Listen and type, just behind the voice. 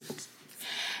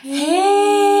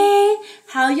Hey,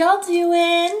 how y'all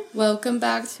doing? Welcome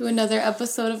back to another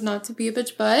episode of Not to Be a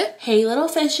Bitch Butt. Hey, little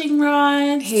fishing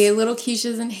rods. Hey, little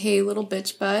Keishas and hey, little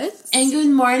bitch butts. And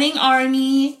good morning,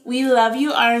 Army. We love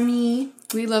you, Army.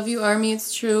 We love you, Army.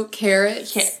 It's true.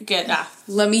 Carrots. Good.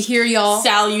 Let me hear y'all.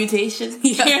 Salutations,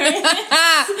 carrots.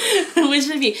 Which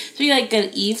should be? Should be like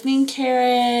good evening,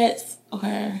 carrots?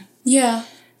 Or Yeah.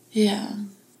 yeah.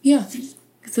 Yeah.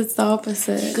 Because it's the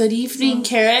opposite. Good evening,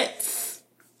 carrots.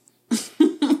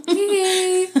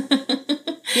 Hey.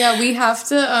 Yeah, we have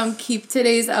to keep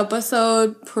today's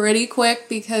episode pretty quick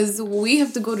because we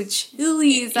have to go to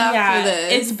Chili's after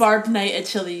this. It's Barb night at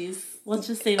Chili's. Let's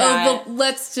just say that.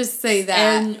 Let's just say that.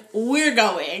 And we're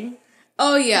going.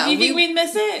 Oh, yeah. Do you think we'd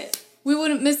miss it? We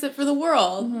wouldn't miss it for the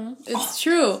world. Mm-hmm. It's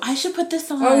true. I should put this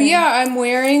on. Oh, yeah. I'm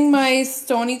wearing my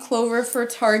Stony Clover for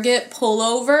Target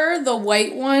pullover, the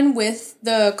white one with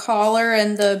the collar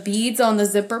and the beads on the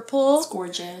zipper pull. It's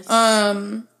gorgeous.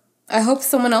 I hope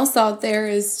someone else out there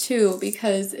is too,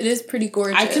 because it is pretty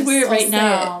gorgeous. I could wear it right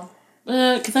now.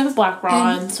 Because I have a black bra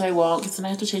on, so I won't. Because then I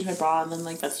have to change my bra, and then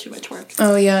that's too much work.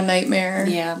 Oh yeah, nightmare.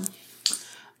 Yeah.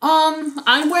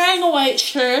 I'm wearing a white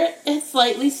shirt. It's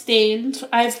slightly stained.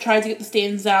 I've tried to get the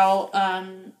stains out.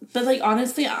 But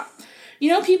honestly, you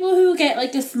know people who get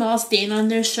a small stain on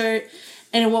their shirt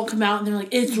and it won't come out, and they're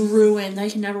like, it's ruined. I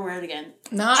can never wear it again.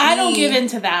 I don't give in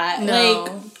to that.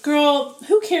 No. Girl,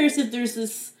 who cares if there's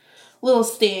this little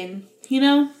stain? You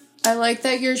know. I like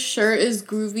that your shirt is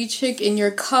Groovy Chick and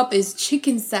your cup is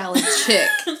Chicken Salad Chick.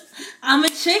 I'm a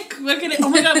chick. Look at it. Oh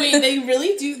my god, wait, they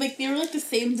really do, they were the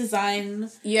same design.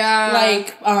 Yeah.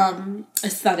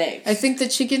 Aesthetic. I think the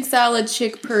Chicken Salad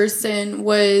Chick person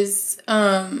was,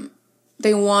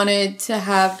 they wanted to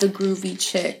have the Groovy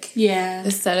Chick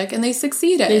aesthetic, and they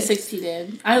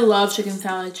succeeded. I love Chicken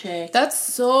Salad Chick. That's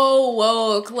so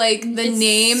woke. The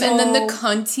name and then the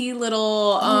cunty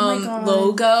little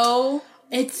logo.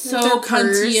 It's so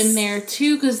cunty in there,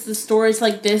 too, because the store is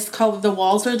this color, the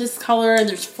walls are this color, and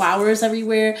there's flowers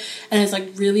everywhere, and it's,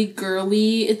 really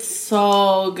girly. It's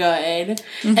so good.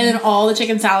 Mm-hmm. And then all the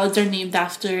chicken salads are named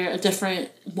after a different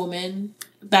woman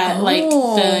that,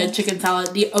 the chicken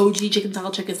salad, the OG chicken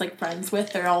salad chick is, friends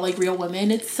with. They're all, real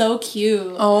women. It's so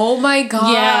cute. Oh, my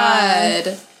God.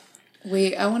 Yeah.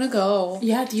 Wait, I want to go.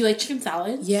 Yeah, do you like chicken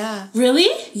salad? Yeah. Really?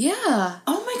 Yeah.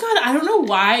 Oh my god, I don't know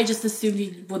why, I just assumed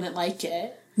you wouldn't like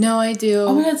it. No, I do.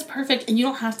 Oh my god, it's perfect. And you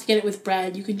don't have to get it with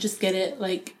bread. You can just get it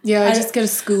Yeah, I just get a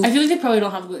scoop. I feel they probably don't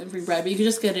have gluten-free bread, but you can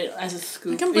just get it as a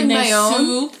scoop. I can bring my own.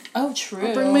 Soup. Oh, true.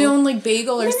 I'll bring my own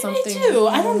bagel or something. Maybe I do.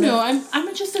 I don't know.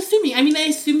 I'm just assuming. I mean, I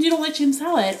assumed you don't like chicken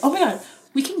salad. Oh my god,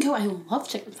 we can go. I love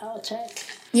chicken salad chick.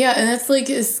 Yeah, and it's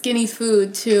a skinny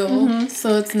food too,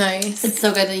 so it's nice. It's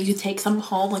so good that you can take some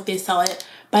home. They sell it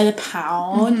by the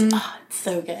pound. Mm-hmm. Oh, it's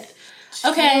so good.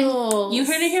 Okay, you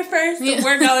heard it here first. Yeah.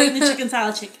 We're going to chicken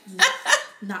salad chicken.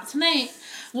 Not tonight.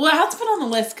 Well, I have to put on the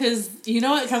list because you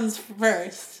know what comes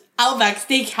first. Outback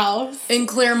Steakhouse in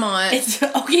Claremont.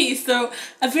 Okay, so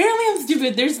apparently I'm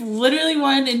stupid. There's literally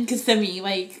one in Kissimmee,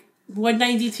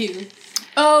 192.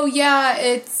 Oh yeah,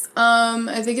 it's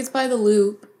I think it's by the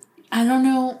Loop. I don't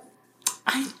know.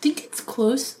 I think it's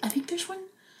close. I think there's one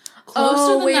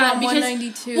closer than that. On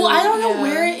 192. Well, I don't know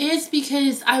where it is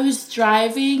because I was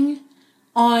driving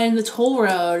on the toll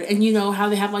road, and you know how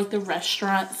they have the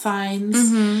restaurant signs,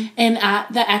 and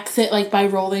at the exit, by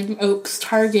Rolling Oaks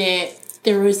Target,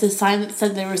 there was a sign that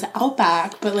said there was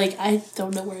Outback, but I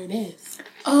don't know where it is.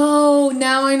 Oh,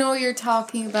 now I know what you're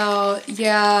talking about.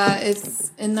 Yeah,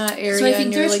 it's in that area. So I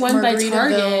think there's one by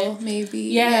Target, maybe.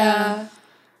 Yeah.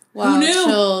 Wow, who knew?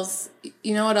 Chills.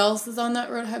 You know what else is on that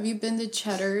road? Have you been to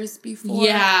Cheddar's before?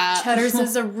 Yeah. Cheddar's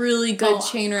is a really good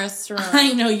chain restaurant.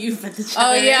 I know you've been to Cheddar's.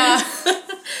 Oh, yeah.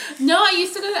 No, I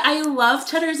used to go there. I love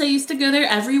Cheddar's. I used to go there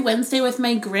every Wednesday with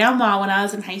my grandma when I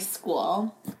was in high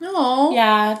school. Oh.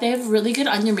 Yeah, they have really good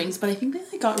onion rings, but I think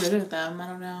they got rid of them. I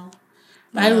don't know.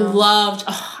 But I would love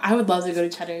to go to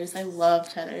Cheddar's. I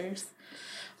love Cheddar's.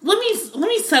 Let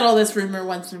me settle this rumor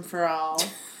once and for all.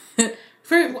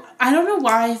 I don't know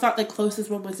why I thought the closest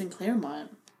one was in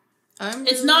Claremont.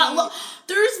 It's not.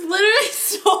 There's literally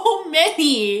so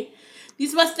many.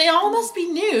 They all must be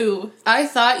new. I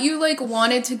thought you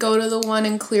wanted to go to the one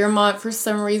in Claremont for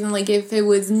some reason, if it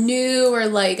was new or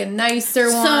a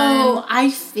nicer one. So I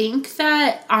think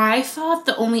that I thought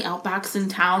the only Outbacks in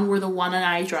town were the one on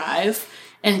iDrive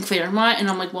and Claremont, and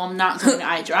I'm well, I'm not going to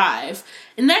iDrive.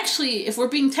 And actually, if we're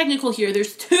being technical here,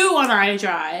 there's 2 on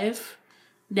iDrive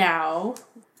now.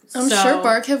 I'm sure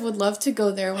Barkev would love to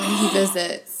go there when he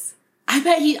visits. I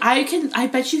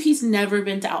bet you he's never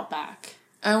been to Outback.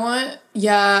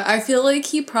 I feel like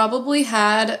he probably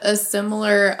had a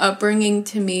similar upbringing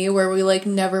to me where we, like,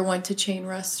 never went to chain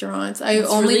restaurants. I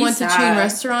only went to chain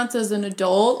restaurants as an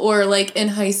adult or, like, in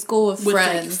high school with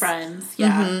friends. Like, friends,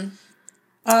 yeah.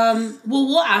 Well,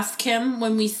 we'll ask him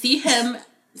when we see him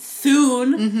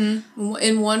soon.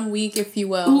 In 1 week, if you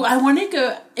will. Ooh, I want to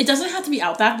go, it doesn't have to be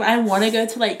Outback, but I want to go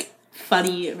to, like,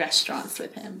 funny restaurants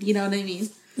with him. You know what I mean?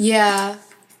 Yeah.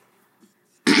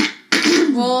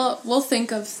 We'll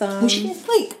think of some. We should get,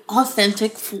 like,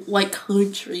 authentic, like,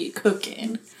 country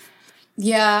cooking.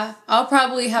 Yeah, I'll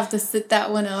probably have to sit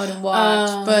that one out and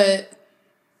watch, but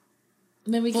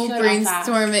then we'll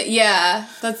brainstorm it. Yeah,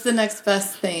 that's the next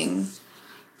best thing.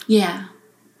 Yeah.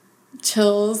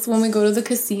 Chills when we go to the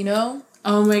casino.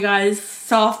 Oh my god, it's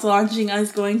soft launching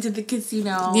us going to the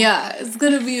casino. Yeah, it's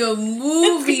gonna be a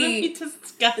movie. It's gonna be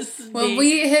disgusting. When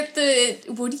we hit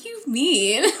the... What do you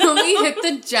mean? When we hit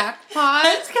the jackpot?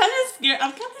 I'm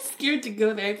kind of scared to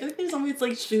go there. I feel like there's always,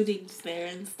 like, shootings there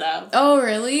and stuff. Oh,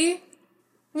 really?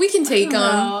 We can take them.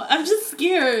 I'm just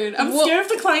scared. I'm scared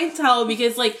of the clientele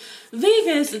because, like,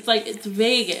 Vegas, it's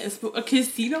Vegas. But a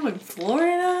casino in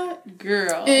Florida?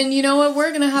 Girl. And you know what? We're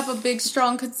going to have a big,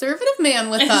 strong conservative man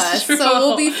with us. True. So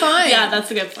we'll be fine. Yeah, that's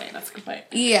a good point.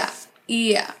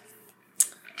 Yeah.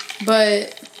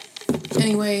 But,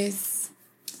 anyways,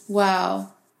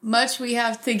 wow. Much we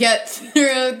have to get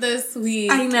through this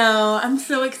week. I know. I'm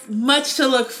so much to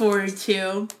look forward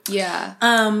to. Yeah.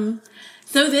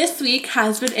 So this week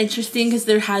has been interesting because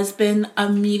there has been a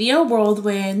media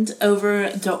whirlwind over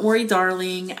Don't Worry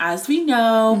Darling, as we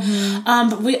know.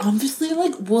 But we obviously,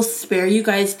 like, will spare you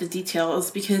guys the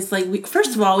details because, like,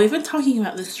 first of all, we've been talking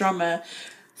about this drama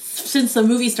since the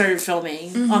movie started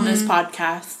filming on this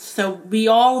podcast. So we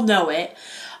all know it.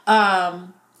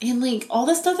 And, like, all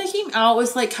the stuff that came out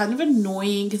was, like, kind of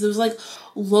annoying because it was, like,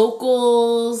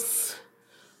 locals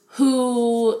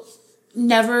who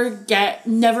never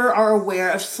are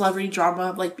aware of celebrity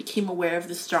drama, like, became aware of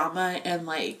this drama and,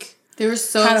 like, they were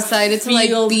so excited to, like,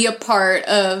 be a part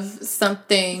of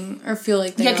something or feel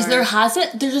like they because there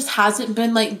just hasn't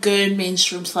been, like, good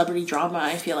mainstream celebrity drama,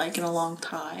 I feel like, in a long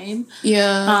time.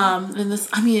 Yeah. And this,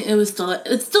 I mean,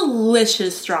 it's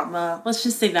delicious drama. Let's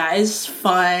just say that. It's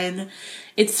fun.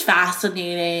 It's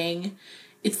fascinating.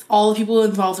 It's all the people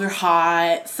involved are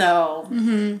hot. So,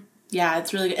 yeah,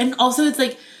 it's really good. And also, it's,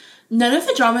 like, none of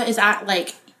the drama is at,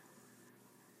 like,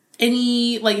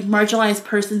 any, like, marginalized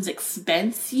person's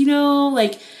expense, you know?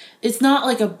 Like, it's not,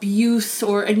 like, abuse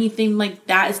or anything like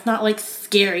that. It's not, like,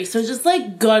 scary. So it's just,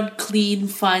 like, good, clean,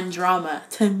 fun drama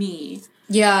to me.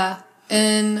 Yeah.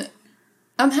 And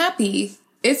I'm happy.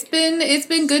 It's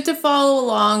been good to follow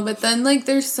along, but then, like,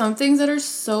 there's some things that are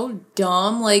so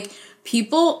dumb. Like,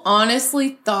 people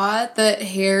honestly thought that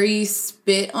Harry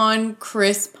spit on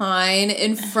Chris Pine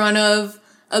in front of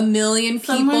a million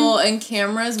people and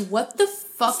cameras. What the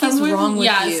fuck is wrong with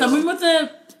you? Yeah, someone with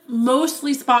a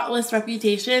mostly spotless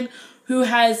reputation who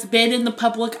has been in the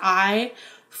public eye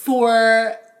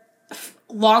for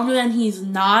longer than he's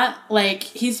not. Like,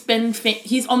 he's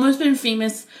almost been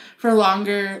famous for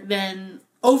longer than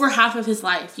over half of his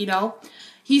life, you know?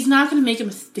 He's not going to make a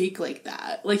mistake like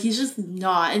that. Like, he's just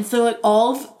not. And so, like,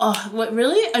 what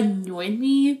really annoyed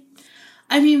me,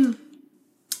 I mean,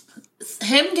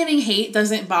 him getting hate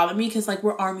doesn't bother me because, like,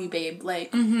 we're Army babe.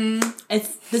 Like,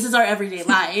 this is our everyday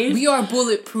life. We are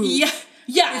bulletproof.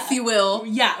 Yeah. If you will.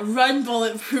 Yeah, run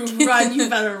bulletproof, run, you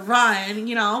better run,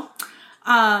 you know?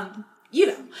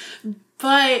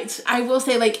 But I will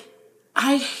say, like,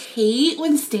 I hate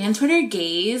when Stan Twitter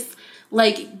gays,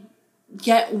 like,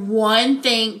 get one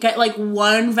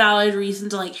valid reason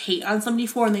to, like, hate on somebody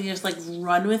for, and they just, like,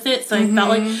 run with it. So I felt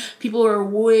like people were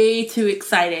way too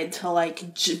excited to,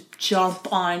 like,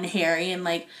 jump on Harry and,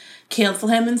 like, cancel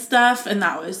him and stuff, and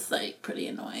that was, like, pretty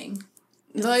annoying.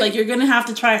 Like, you're gonna have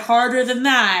to try harder than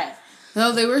that.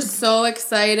 No, they were so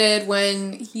excited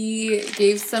when he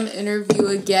gave some interview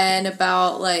again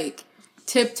about, like,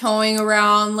 tiptoeing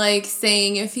around, like,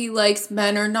 saying if he likes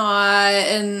men or not,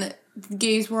 and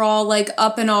gays were all, like,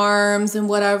 up in arms and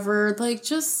whatever. Like,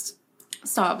 just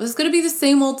stop. It's gonna be the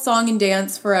same old song and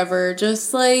dance forever.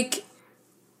 Just, like,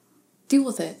 deal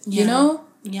with it, you know?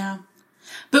 Yeah.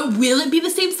 But will it be the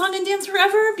same song and dance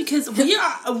forever? Because we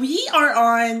are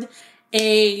on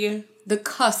the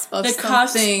cusp of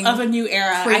a new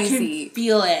era. Crazy. I can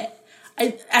feel it.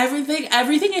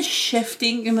 Everything is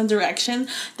shifting in the direction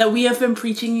that we have been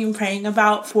preaching and praying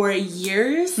about for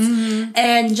years.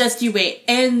 And just you wait.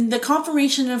 And the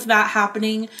confirmation of that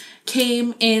happening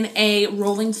came in a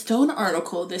Rolling Stone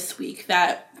article this week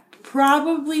that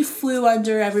probably flew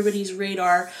under everybody's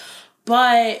radar.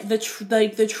 but the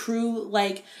true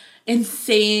like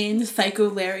insane psycho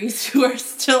Larrys who are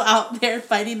still out there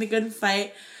fighting the good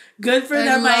fight. Good for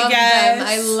them, I guess.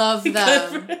 I love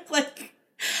them. Good for,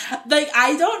 like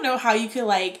I don't know how you could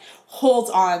like hold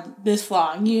on this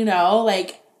long, you know,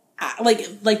 like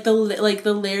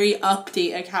the Larry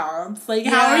update accounts. Like,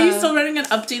 how are you still running an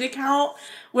update account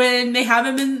when they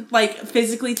haven't been like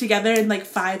physically together in like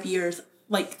 5 years,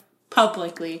 like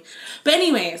publicly? But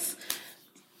anyways,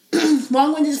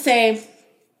 long-winded to say,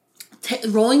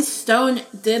 Rolling Stone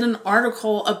did an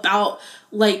article about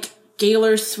like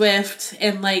Taylor Swift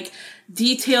and like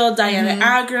detailed Diana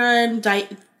Agron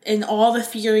and all the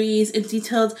theories and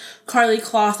detailed Karlie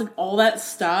Kloss and all that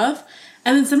stuff.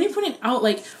 And then somebody pointed out,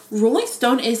 like, Rolling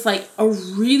Stone is, like, a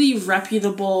really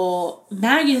reputable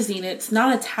magazine. It's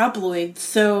not a tabloid.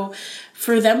 So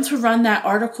for them to run that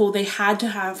article, they had to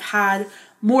have had,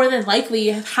 more than likely,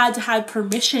 had to have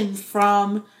permission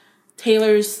from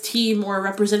Taylor's team or a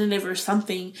representative or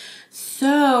something.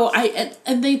 So,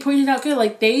 and they pointed out good,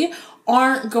 like, they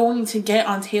aren't going to get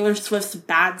on Taylor Swift's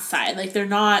bad side. Like, they're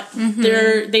not,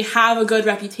 they have a good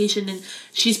reputation, and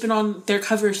she's been on their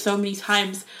cover so many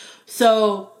times.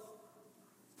 So,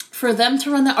 for them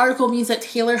to run the article means that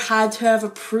Taylor had to have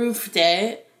approved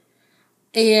it,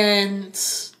 and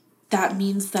that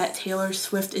means that Taylor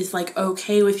Swift is, like,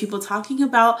 okay with people talking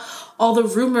about all the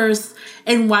rumors,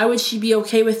 and why would she be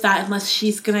okay with that unless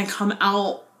she's gonna come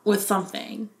out with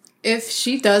something? If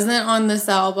she doesn't on this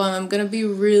album, I'm gonna be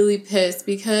really pissed,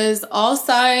 because all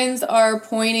signs are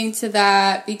pointing to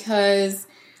that, because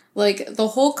like, the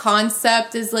whole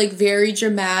concept is, like, very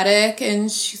dramatic,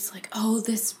 and she's like, oh,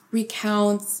 this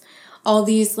recounts all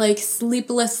these, like,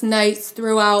 sleepless nights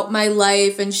throughout my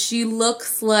life, and she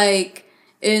looks like,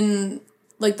 in,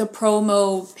 like, the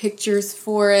promo pictures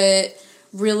for it,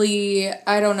 really,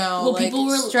 I don't know, well, like, people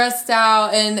were stressed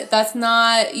out, and that's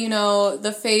not, you know,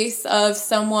 the face of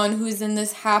someone who's in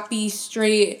this happy,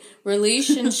 straight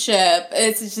relationship.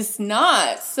 It's just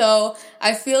not. So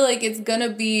I feel like it's gonna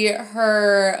be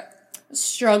her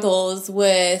struggles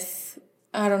with,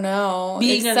 I don't know,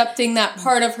 being accepting that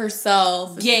part of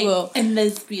herself. Gay and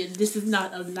lesbian. This is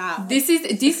not allowed. This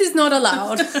is not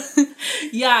allowed.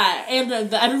 Yeah,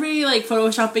 and everybody like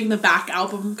photoshopping the back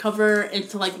album cover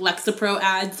into like Lexapro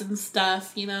ads and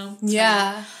stuff, you know?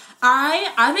 Yeah.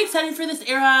 I'm excited for this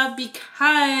era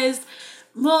because,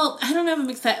 well, I don't know if I'm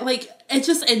excited. Like, it's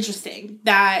just interesting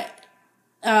that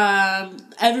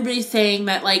everybody's saying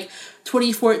that, like,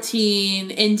 2014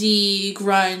 indie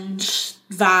grunge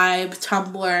vibe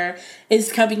Tumblr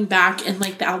is coming back, and,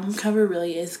 like, the album cover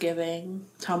really is giving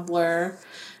Tumblr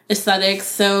aesthetics.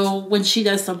 So when she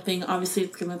does something, obviously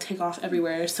it's gonna take off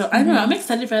everywhere. So I don't know, I'm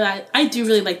excited for that. I do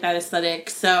really like that aesthetic.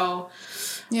 So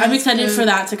yeah, I'm excited for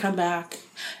that to come back.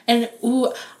 And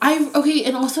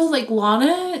and also like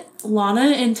Lana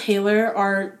and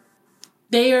Taylor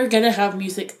they are gonna have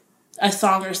a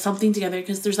song or something together,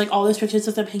 because there's like all those pictures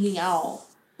of them hanging out.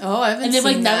 Oh, I haven't seen that. And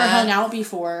they've like never hung out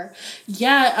before.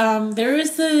 Yeah, there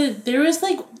was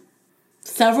like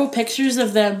several pictures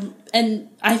of them, and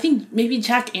I think maybe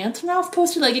Jack Antonoff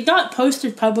posted, like, it got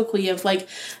posted publicly of like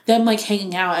them like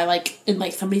hanging out at like in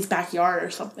like somebody's backyard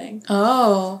or something.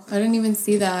 Oh, I didn't even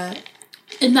see that.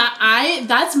 And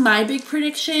that's my big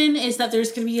prediction, is that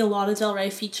there's going to be a Lana Del Rey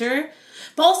feature.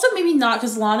 But also maybe not,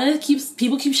 because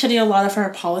people keep shedding a lot of her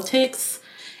politics.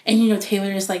 And, you know,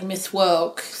 Taylor is, like, Miss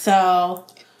Woke, so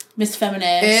Miss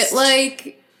Feminist.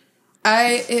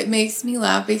 It makes me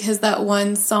laugh, because that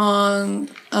one song,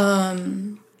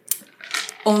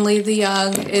 Only the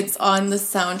Young, it's on the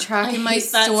soundtrack in my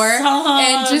store.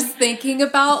 And just thinking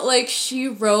about, like, she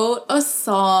wrote a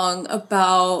song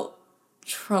about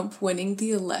Trump winning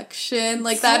the election.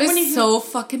 Like, that is so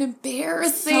fucking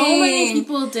embarrassing. So many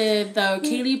people did, though.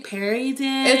 Katy Perry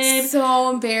did. It's so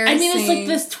embarrassing. I mean, it's like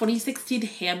this 2016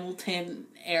 Hamilton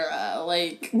era.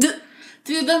 Like, dude,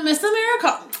 the Miss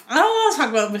Americana. I don't want to talk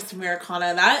about Miss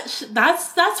Americana. That's when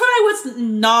I was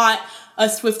not a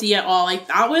Swiftie at all. Like,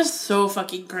 that was so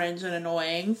fucking cringe and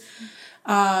annoying.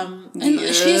 And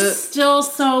she's still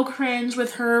so cringe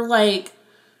with her, like,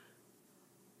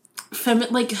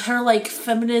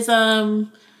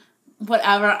 feminism,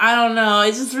 whatever. I don't know.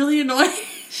 It's just really annoying.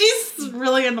 She's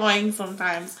really annoying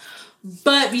sometimes.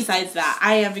 But besides that,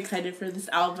 I am excited for this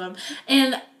album.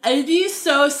 And I'd be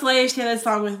so slay if she had a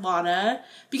song with Lana,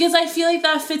 because I feel like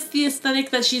that fits the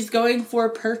aesthetic that she's going for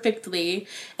perfectly.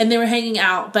 And they were hanging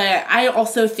out. But I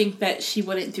also think that she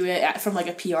wouldn't do it from like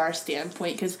a PR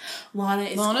standpoint, because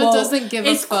Lana doesn't give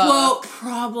a fuck. Quote,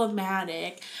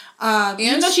 problematic.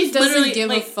 And though she doesn't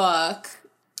give a fuck.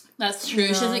 That's true.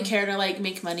 She doesn't care to like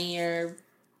make money or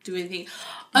do anything.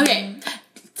 Okay.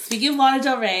 Speaking of Lana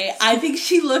Del Rey, I think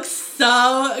she looks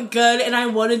so good, and I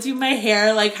want to do my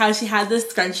hair like how she had the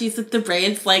scrunchies with the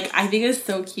braids. Like, I think it's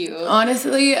so cute.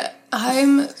 Honestly,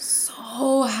 I'm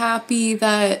so happy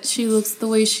that she looks the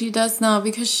way she does now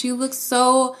because she looks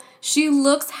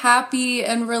happy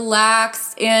and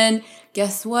relaxed, and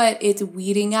guess what? It's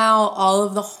weeding out all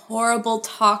of the horrible,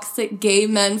 toxic gay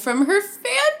men from her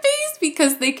fan base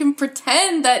because they can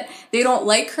pretend that they don't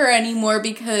like her anymore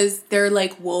because they're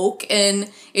like woke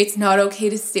and it's not okay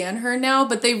to stan her now,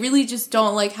 but they really just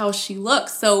don't like how she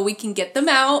looks. So we can get them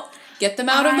out of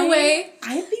the way.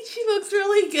 I think she looks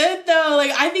really good though.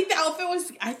 Like, I think the outfit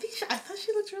was, I thought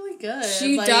she looked really good.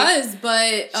 She like, does,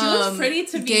 but she looks pretty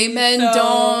to me. Gay men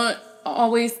don't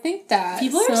always think that.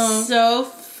 People are so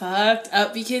fucked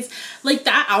up because like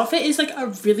that outfit is like a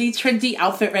really trendy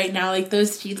outfit right now, like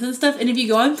those jeans and stuff. And if you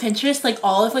go on Pinterest, like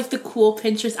all of like the cool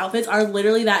Pinterest outfits are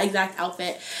literally that exact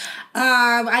outfit.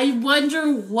 I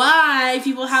wonder why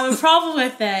people have a problem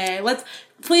with it.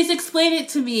 Please explain it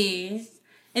to me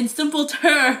in simple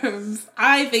terms.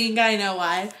 I think I know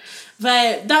why,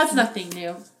 but that's nothing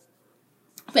new.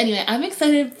 But anyway, I'm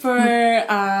excited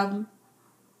for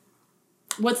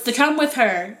what's to come with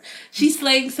her. She's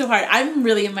slaying so hard. I'm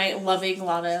really in my loving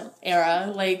Lana era.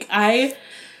 Like, I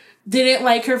didn't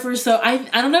like her for I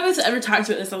don't know if I've ever talked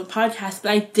about this on the podcast,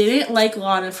 but I didn't like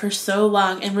Lana for so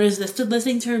long and resisted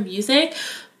listening to her music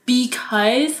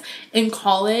because in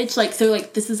college, like, so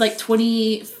like this is like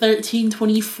 2013,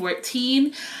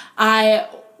 2014,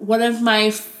 one of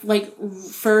my like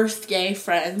first gay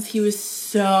friends, he was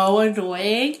so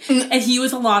annoying, and he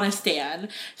was a Lana stan.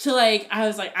 So like I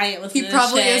was like, I ain't listening to this shit. He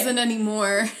probably isn't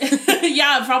anymore.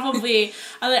 Yeah, probably.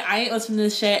 I was like, I ain't listening to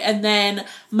this shit. And then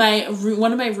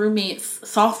one of my roommates,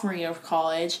 sophomore year of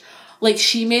college, like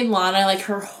she made Lana like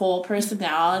her whole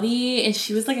personality, and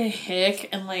she was like a hick,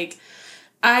 and like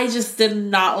I just did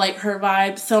not like her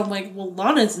vibe. So I'm like, well,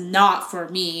 Lana's not for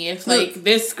me if like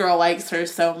this girl likes her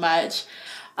so much.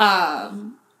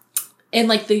 And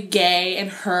like the gay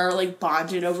and her like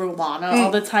bonded over Lana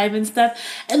all the time and stuff.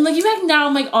 And looking back now,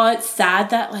 I'm like, oh, it's sad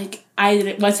that like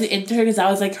I wasn't into her because that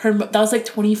was like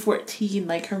 2014,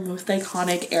 like her most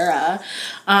iconic era.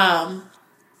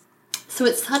 So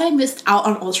it's sad I missed out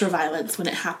on Ultraviolence when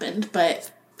it happened,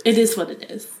 but it is what it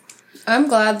is. I'm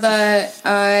glad that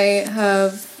I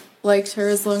have liked her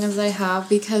as long as I have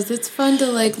because it's fun to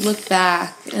like look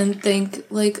back and think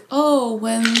like, oh,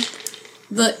 when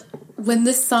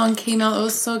this song came out, it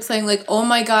was so exciting. Like, oh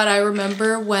my god, I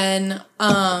remember when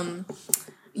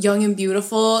Young and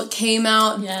Beautiful came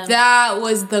out. Yeah. That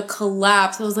was the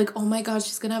collapse. I was like, oh my god,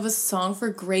 she's gonna have a song for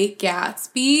Great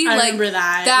Gatsby. I remember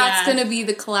that. That's gonna be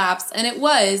the collapse. And it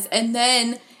was. And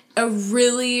then a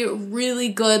really, really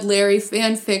good Larry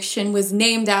fan fiction was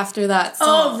named after that song.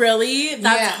 Oh, really?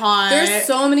 That's hot. There's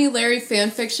so many Larry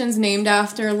fan fictions named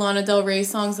after Lana Del Rey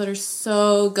songs that are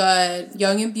so good.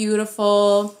 Young and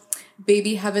Beautiful,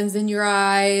 Baby Heaven's in Your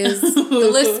Eyes. The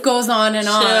list goes on and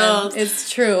on.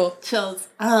 It's true. Chills.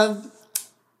 What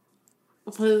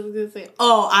was I gonna say?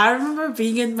 Oh, I remember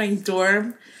being in my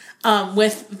dorm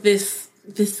with this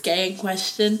gay in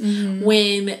question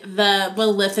when the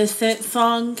Maleficent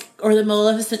song or the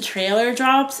Maleficent trailer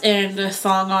drops, and the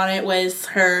song on it was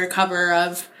her cover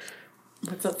of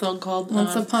what's that song called?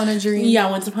 Once Upon a Dream. Yeah,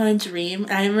 Once Upon a Dream.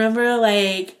 And I remember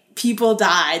like people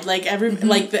died, like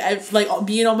like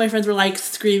me and all my friends were like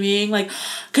screaming, like,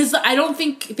 because I don't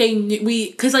think they knew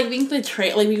because I think the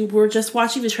like we were just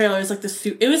watching the trailer. It was like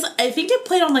I think it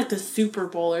played on like the Super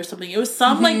Bowl or something. It was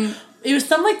some like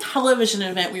television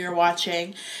event we were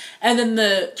watching, and then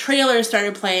the trailer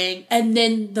started playing, and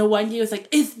then the one guy was like,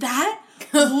 "Is that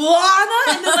Lana?"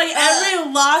 And then like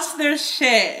everyone lost their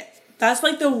shit. That's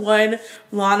like the one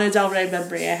Lana Del Rey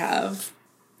memory I have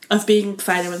of being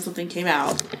excited when something came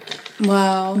out.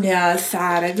 Wow. Yeah, it's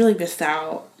sad. I really missed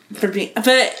out for being.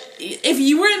 But if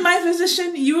you were in my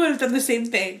position, you would have done the same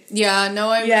thing. Yeah, no,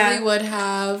 I really would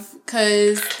have,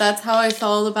 because that's how I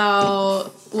felt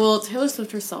about. Well, Taylor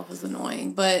Swift herself is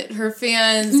annoying, but her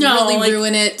fans really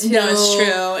ruin it too. No, it's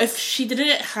true. If she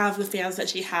didn't have the fans that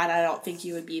she had, I don't think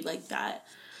you would be like that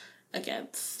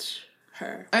against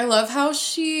her. I love how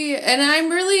and I'm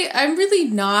really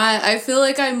not. I feel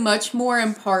like I'm much more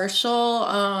impartial.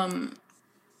 I don't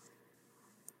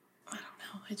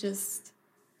know.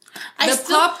 The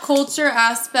pop culture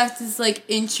aspect is like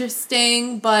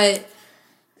interesting, but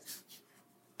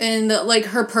in like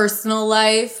her personal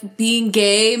life, being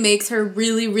gay makes her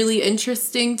really, really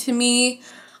interesting to me.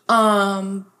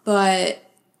 But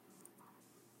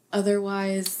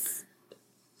otherwise,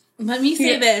 let me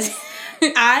say this.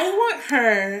 I want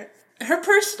her her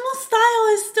personal style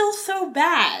is still so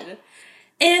bad.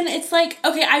 And it's like,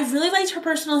 okay, I really liked her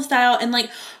personal style and like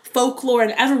Folklore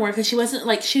and Evermore because she wasn't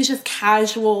like, she was just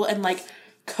casual and like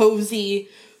cozy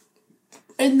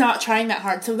and not trying that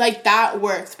hard. So like that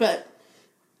works. But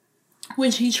when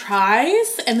she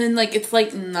tries and then like it's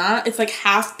like not, it's like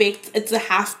half-baked, it's a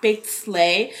half-baked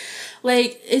slay.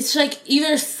 Like it's like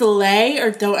either slay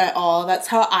or don't at all. That's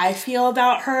how I feel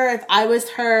about her. If I was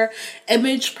her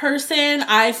image person,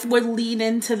 I would lean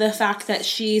into the fact that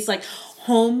she's like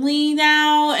homely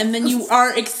now, and then you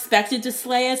aren't expected to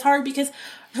slay as hard because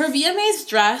her VMA's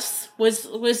dress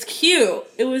was cute.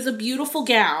 It was a beautiful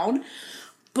gown.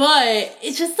 But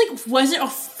it just like wasn't a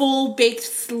full baked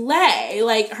slay.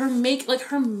 Like her makeup.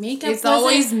 It's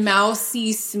always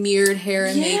mousy, smeared hair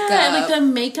and makeup. Yeah, like the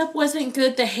makeup wasn't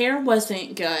good. The hair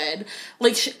wasn't good.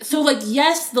 Like so, like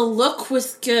yes, the look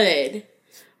was good,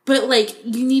 but like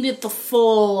you needed the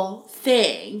full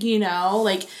thing. You know,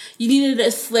 like you needed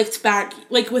a slicked back.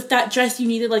 Like with that dress, you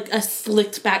needed like a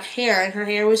slicked back hair, and her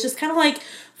hair was just kind of like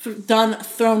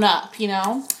thrown up. You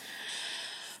know.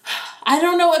 I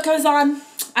don't know what goes on.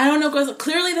 I don't know.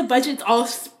 Clearly, the budget's all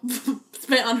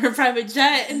spent on her private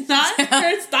jet and not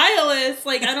her stylist.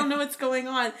 Like, I don't know what's going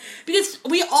on. Because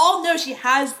we all know she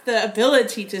has the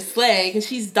ability to slay because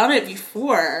she's done it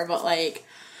before. But, like,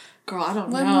 girl, I don't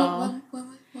know. What?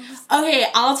 Okay,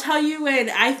 I'll tell you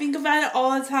when. I think about it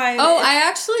all the time. Oh, I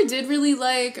actually did really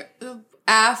like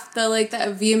after, like,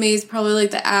 that VMA's probably,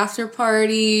 like, the after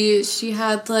party. She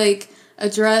had, like, a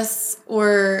dress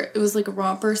or it was like a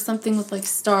romper or something with like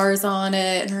stars on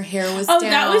it and her hair was down.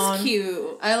 That was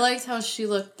cute. I liked how she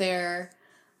looked there.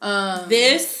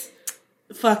 This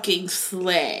fucking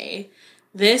slay.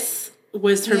 This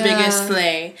was her biggest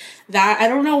slay. That I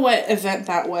don't know what event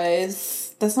that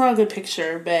was. That's not a good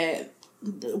picture, but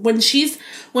when she's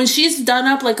done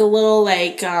up like a little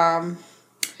like I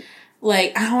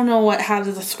don't know how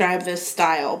to describe this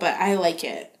style, but I like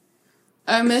it.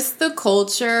 I miss the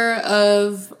culture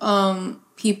of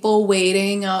people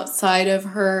waiting outside of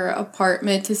her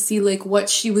apartment to see like what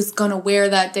she was gonna wear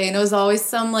that day, and it was always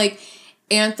some like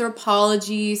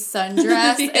Anthropologie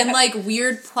sundress and like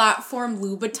weird platform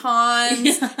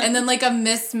Louboutins and then like a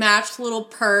mismatched little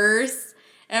purse.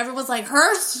 And everyone's like,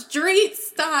 her street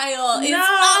style is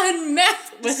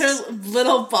unmatched. With her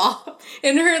little bob.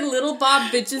 And her little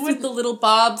bob bitches with the little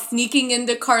bob sneaking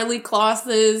into Carly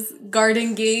Kloss's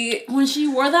garden gate. When she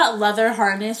wore that leather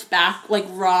harness back, like,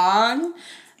 wrong.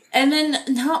 And then,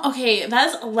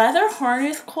 that's leather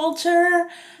harness culture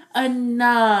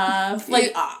enough.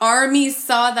 Like, Army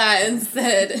saw that and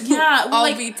said, yeah,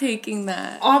 I'll be taking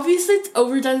that. Obviously, it's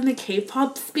overdone in the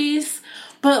K-pop space,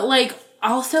 but, like,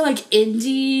 also, like,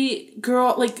 indie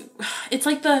girl, like, it's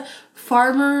like the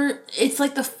farmer's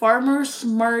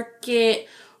market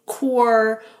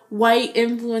core white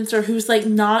influencer who's, like,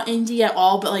 not indie at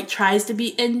all, but, like, tries to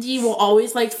be indie, will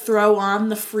always, like, throw on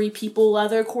the Free People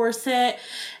leather corset,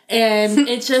 and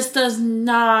it just does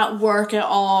not work at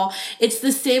all. It's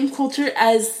the same culture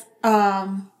as,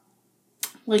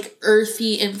 like,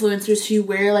 earthy influencers who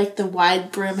wear, like, the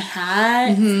wide brim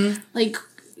hat. Mm-hmm. Like,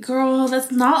 girl,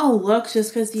 that's not a look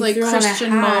just because you like threw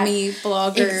Christian on a hat. mommy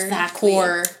blogger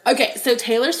core. Okay, so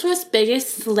Taylor Swift's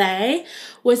biggest slay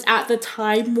was at the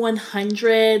Time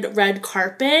 100 red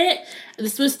carpet.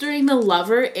 This was during the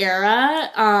Lover era.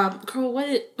 Girl,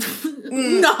 what?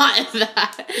 Not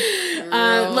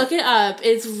that. Look it up.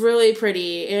 It's really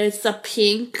pretty. It's a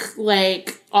pink,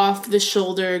 like,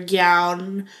 off-the-shoulder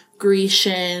gown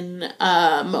Grecian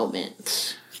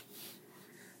moment.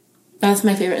 That's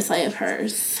my favorite slay of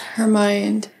hers. Her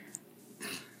mind.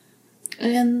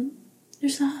 And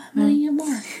there's not many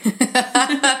more.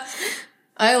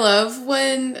 I love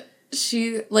when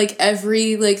she, like,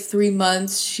 every, like, 3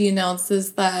 months, she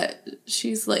announces that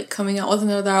she's, like, coming out with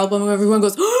another album and everyone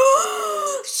goes,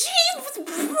 oh, she's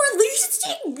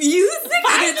releasing music!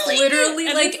 And it's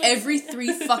literally, like, every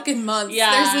 3 fucking months,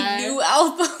 there's a new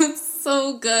album.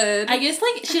 So good. I guess,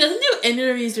 like, she doesn't do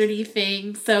interviews or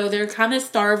anything, so they're kind of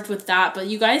starved with that, but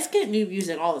you guys get new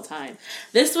music all the time.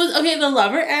 This was, the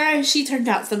Lover era, she turned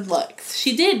out some looks.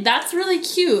 She did. That's really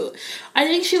cute. I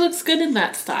think she looks good in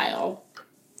that style.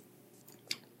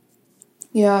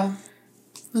 Yeah.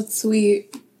 That's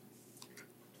sweet.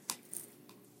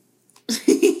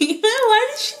 Why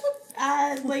does she look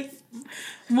bad? Like,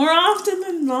 more often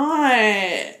than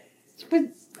not. But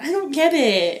I don't get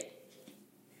it.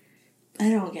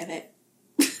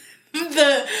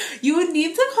 You would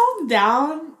need to calm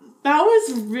down. That was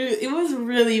it was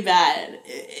really bad.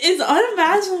 It's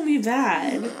unimaginably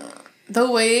bad. The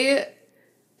way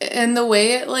And the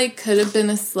way it, like, could have been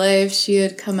a slave, she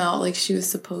had come out like she was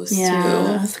supposed to.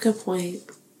 That's a good point.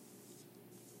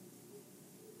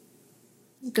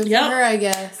 Good for her, I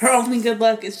guess. Her only good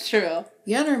luck is true.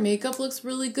 Yeah, and her makeup looks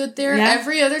really good there. Yeah.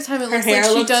 Every other time it looks like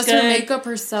she does her makeup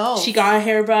herself. She got her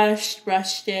hair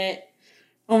brushed it.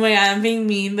 Oh my god, I'm being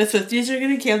mean. The Swifties are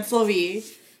gonna cancel me.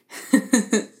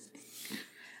 Okay.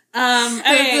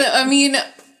 I mean,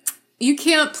 you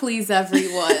can't please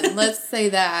everyone. Let's say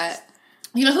that.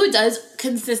 You know who does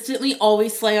consistently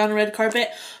always slay on a red carpet?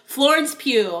 Florence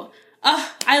Pugh.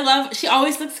 She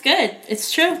always looks good.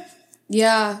 It's true.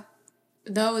 Yeah.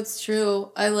 No, it's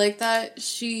true. I like that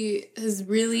she is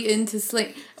really into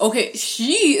slaying. Okay,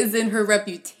 she is in her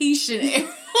reputation era.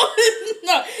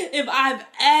 No, if I've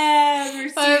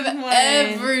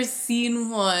ever seen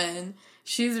one.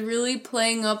 She's really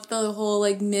playing up the whole,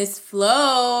 like, Miss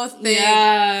Flo thing.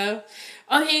 Yeah.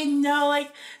 Okay, no,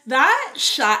 like, that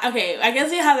shot... Okay, I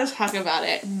guess we have to talk about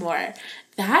it more.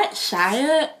 That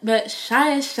Shia,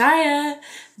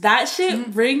 that shit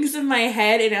rings in my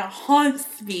head and it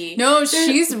haunts me. No,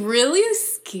 she's really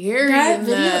scary. That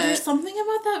video, there's something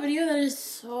about that video that is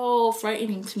so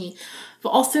frightening to me. But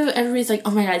also, everybody's like,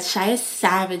 oh my god, Shia's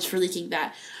savage for leaking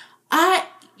that.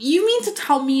 You mean to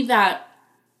tell me that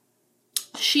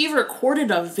she recorded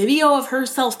a video of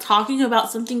herself talking about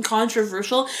something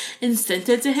controversial and sent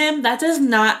it to him? That does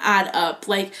not add up.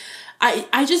 Like,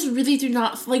 I just really do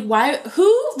not, like, why,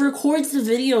 who records the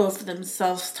video of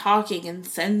themselves talking and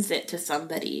sends it to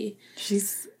somebody?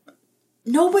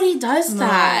 Nobody does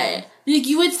that. Like,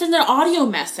 you would send an audio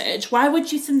message. Why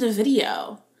would you send a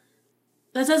video?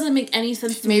 That doesn't make any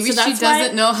sense to me. Maybe she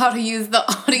doesn't know how to use the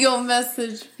audio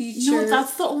message feature. No,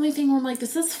 that's the only thing where I'm like,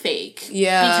 this is fake.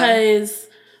 Yeah. Because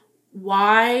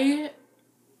why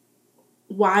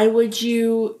would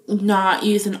you not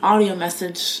use an audio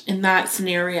message in that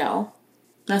scenario?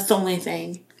 That's the only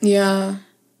thing. Yeah.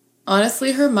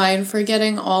 Honestly, her mind for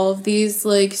getting all of these,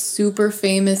 like, super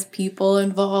famous people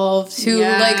involved who,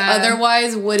 like,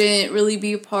 otherwise wouldn't really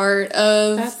be part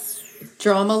of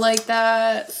drama like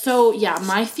that. So, yeah,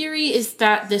 my theory is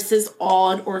that this is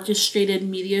all an orchestrated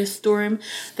media storm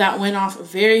that went off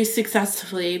very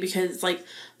successfully because it's, like,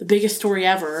 the biggest story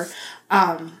ever.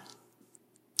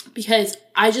 Because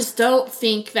I just don't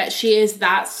think that she is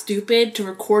that stupid to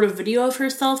record a video of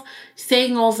herself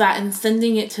saying all of that and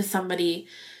sending it to somebody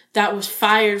that was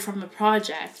fired from the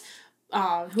project,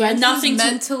 who had nothing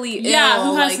mentally ill,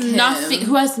 who has like nothing, him.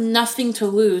 who has nothing to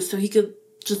lose, so he could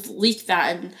just leak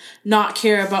that and not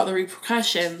care about the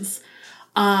repercussions.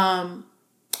 So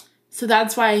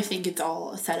that's why I think it's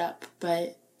all a setup.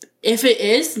 But if it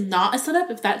is not a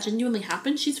setup, if that genuinely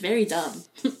happened, she's very dumb.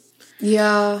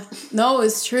 Yeah, no,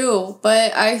 it's true.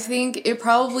 But I think it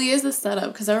probably is a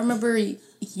setup because I remember literally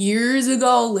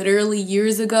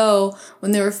years ago,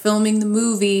 when they were filming the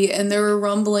movie and there were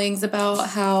rumblings about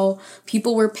how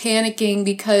people were panicking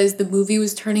because the movie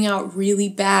was turning out really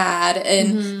bad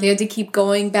and they had to keep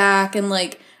going back and,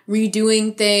 like,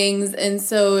 redoing things. And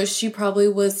so she probably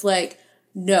was like,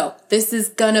 no, this is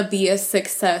gonna be a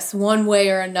success one way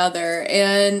or another.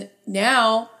 And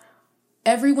now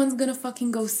everyone's gonna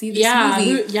fucking go see this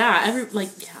movie.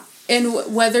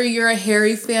 And whether you're a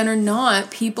Harry fan or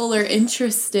not, people are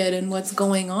interested in what's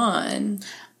going on.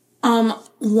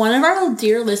 One of our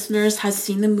dear listeners has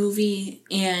seen the movie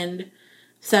and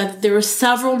said that there were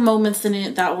several moments in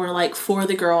it that were, like, for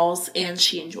the girls, and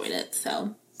she enjoyed it,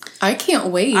 so. I can't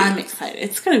wait. I'm excited.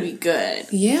 It's gonna be good.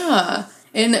 Yeah.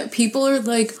 And people are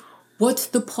like, what's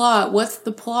the plot? What's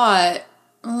the plot?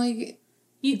 I'm like,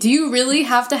 do you really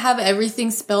have to have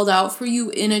everything spelled out for you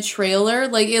in a trailer?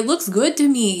 Like, it looks good to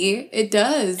me. It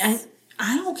does.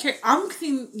 I don't care. I'm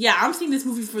seeing this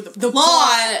movie for the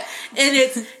plot. And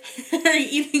it's Harry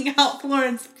eating out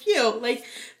Florence Pugh. Like,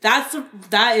 that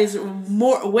is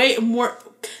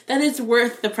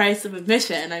worth the price of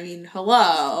admission. I mean,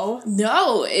 hello.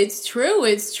 No, it's true.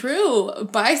 It's true.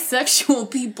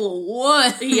 Bisexual people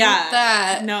want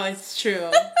that. No, it's true.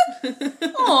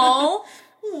 Aww.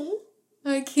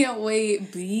 I can't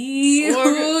wait. We're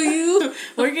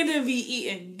gonna be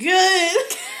eating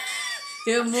good.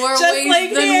 In more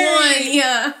ways than one.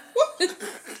 Yeah.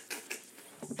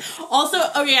 Also,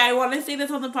 okay, I want to say this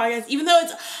on the podcast, even though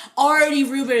it's already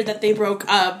rumored that they broke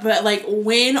up, but, like,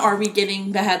 when are we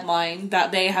getting the headline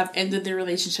that they have ended their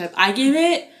relationship? I give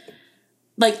it,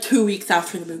 like, 2 weeks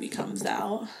after the movie comes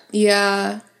out.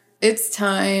 Yeah, it's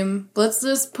time. Let's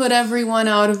just put everyone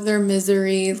out of their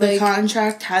misery. The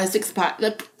contract has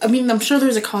expired. I mean, I'm sure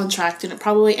there's a contract, and it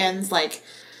probably ends, like,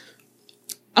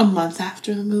 a month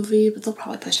after the movie, but they'll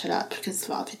probably push it up because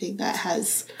of everything that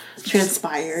has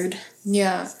transpired.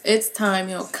 Yeah, it's time,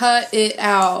 cut it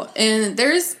out. And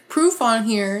there's proof on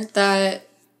here that,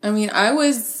 I mean, I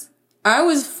was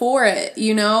for it,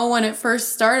 when it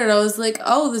first started. I was like,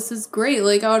 oh, this is great.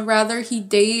 Like, I would rather he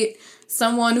date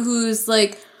someone who's,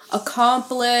 like,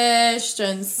 accomplished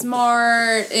and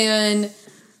smart and,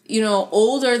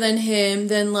 older than him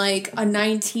than, like, a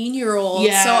 19-year-old.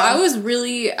 Yeah. So I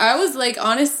was, like,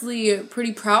 honestly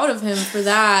pretty proud of him for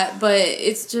that. But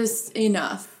it's just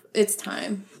enough. It's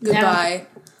time. Goodbye.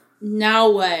 Now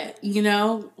what?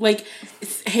 Like,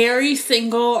 Harry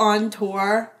single on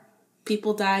tour.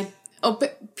 People died. Oh,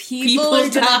 but people are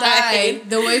gonna die.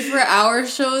 The way for our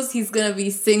shows, he's gonna be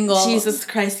single. Jesus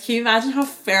Christ. Can you imagine how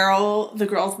feral the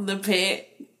girls in the pit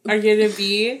are gonna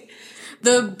be?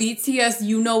 The BTS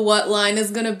you-know-what line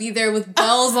is gonna be there with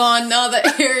bells on now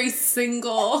that Harry's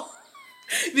single.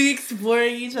 Be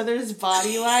exploring each other's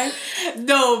body life.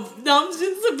 No, I'm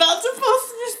just about to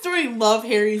post in your story. Love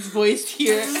Harry's voice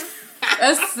here.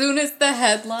 As soon as the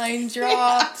headline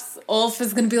drops, Ulf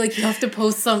is gonna be like, you have to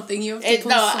post something. You have to post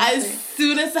something. As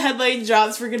soon as the headline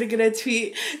drops, we're gonna get a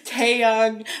tweet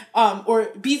Taeyang, or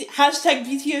hashtag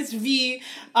BTSV,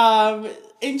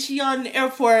 Incheon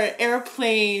Airport,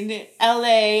 airplane,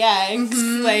 LAX,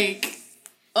 like.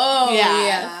 Oh,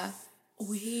 yeah.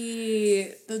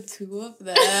 Wait, the two of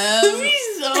them. That'd be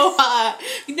so hot.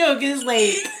 Because,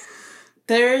 like,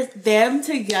 they're them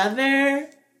together.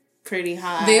 Pretty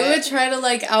hot. They would try to,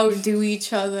 like, outdo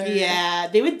each other. Yeah,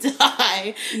 they would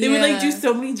die. They would, like, do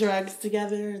so many drugs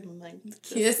together and, like,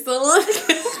 kiss the look.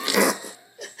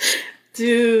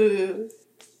 Dude.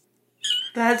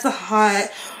 That's hot.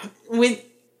 When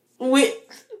Louis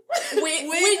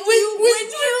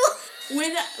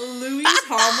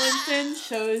Tomlinson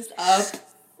shows up,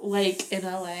 like, in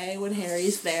LA when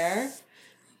Harry's there,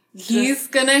 he's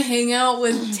gonna hang out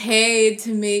with Tay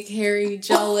to make Harry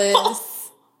jealous.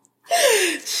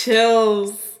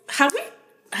 Chills.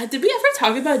 Did we ever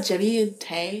talk about Jenny and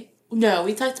Tay? No,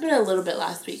 we talked about it a little bit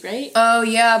last week, right? Oh,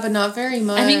 yeah, but not very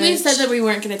much. I think we said that we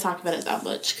weren't going to talk about it that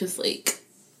much because, like,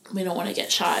 we don't want to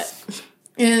get shot.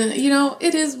 And,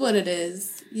 it is what it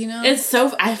is, It's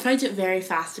I find it very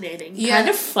fascinating. Yeah. Kind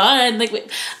of fun.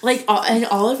 In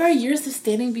all of our years of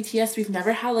standing BTS, we've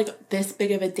never had, like, this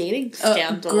big of a dating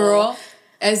scandal. Girl,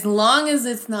 as long as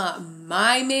it's not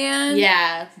my man,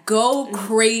 yeah, go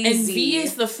crazy. And V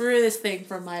is the furthest thing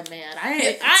from my man. I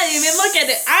didn't even look at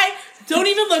it. I don't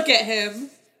even look at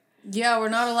him. Yeah, we're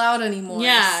not allowed anymore.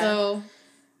 Yeah. So,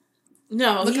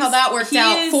 no. Look how that worked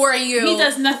out for you. He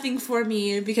does nothing for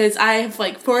me because I have,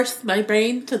 like, forced my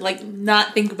brain to, like,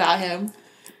 not think about him.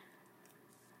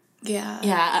 Yeah.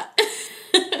 Yeah.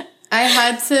 I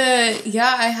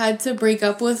had to break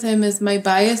up with him as my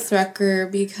bias wrecker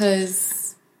because,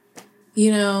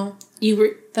 you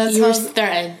were threatened. Let's just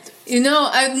say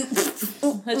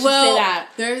that.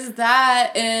 There's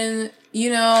that, and,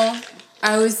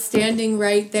 I was standing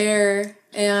right there,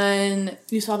 and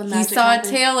you saw the magic he saw happen.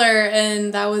 Taylor,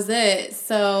 and that was it.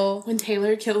 So when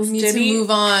Taylor kills we need Jimmy, to move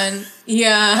on.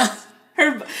 Yeah,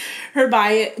 her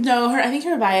bias. No, I think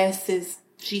her bias is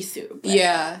Jisoo.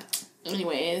 Yeah.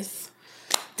 Anyways,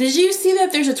 did you see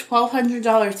that there's a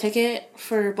 $1,200 ticket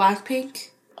for Blackpink?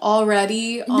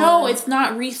 Already? No, it's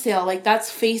not resale. Like,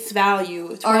 that's face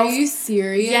value. Are you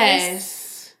serious?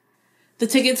 Yes. The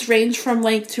tickets range from,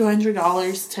 like,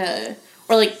 $200 to,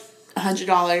 or, like,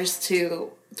 $100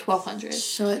 to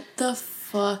 $1,200. Shut the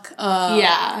fuck up.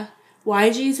 Yeah.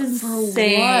 YG's insane.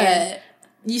 For what?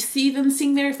 You see them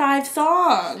sing their 5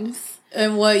 songs.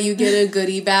 And what, you get a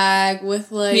goodie bag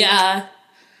with, like, yeah,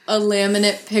 a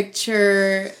laminate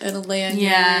picture and a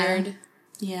lanyard.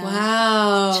 Yeah.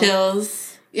 Wow.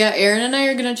 Chills. Yeah, Aaron and I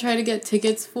are going to try to get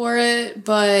tickets for it,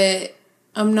 but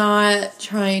I'm not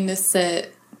trying to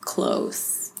sit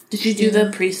close. Did you do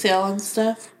the pre-sale and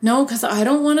stuff? No, because I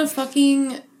don't want to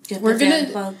fucking... We're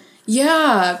going to...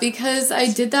 Yeah, because I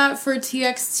did that for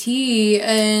TXT,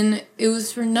 and it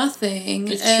was for nothing.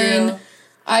 It's and true.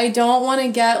 I don't want to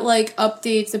get, like,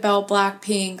 updates about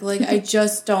Blackpink. Like, I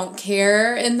just don't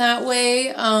care in that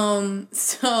way.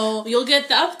 So... You'll get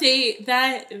the update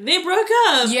that they broke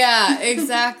up. Yeah,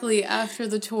 exactly, after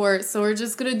the tour. So we're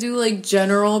just gonna do, like,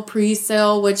 general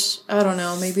pre-sale, which, I don't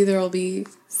know, maybe there will be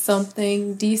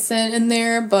something decent in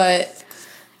there, but,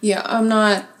 yeah, I'm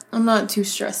not too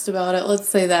stressed about it. Let's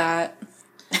say that.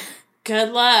 Good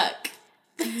luck.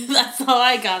 That's all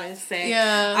I gotta say.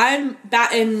 Yeah. I'm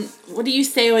that. And what do you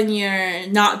say when you're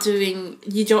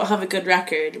you don't have a good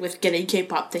record with getting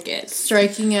K-pop tickets?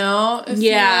 Striking out. If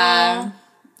yeah,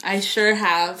 I sure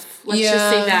have. Let's just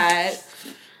say that.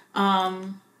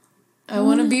 I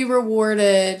want to be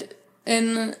rewarded,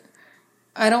 and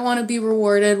I don't want to be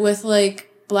rewarded with,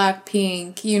 like,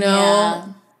 Blackpink, you know? Yeah.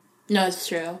 No, it's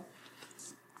true.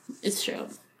 It's true.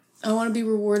 I want to be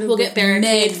rewarded We'll with get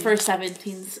Barricade men. for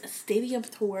 17's stadium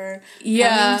tour.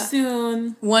 Yeah. Coming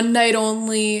soon. One night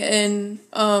only in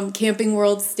Camping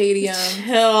World Stadium.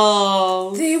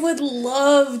 Chill. They would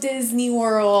love Disney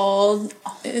World.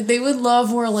 They would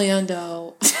love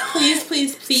Orlando. Please,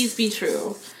 please, please be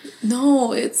true.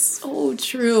 No, it's so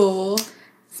true.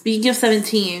 Speaking of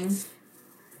 17,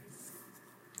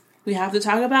 we have to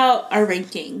talk about our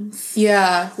rankings.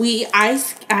 Yeah. I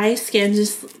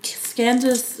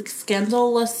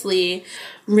scandalously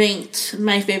ranked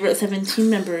my favorite 17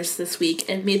 members this week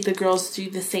and made the girls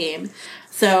do the same.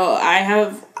 So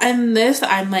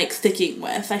I'm like sticking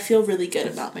with. I feel really good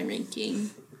about my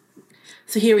ranking.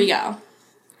 So here we go.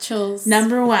 Chills.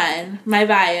 Number 1, my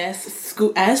bias,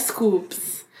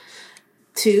 Scoops.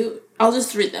 2, I'll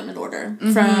just read them in order.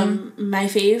 Mm-hmm. From my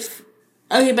fave.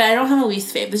 Okay, but I don't have a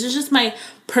least fave. This is just my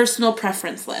personal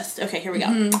preference list. Okay, here we go.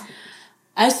 Mm-hmm.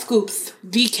 As Scoops,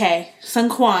 DK,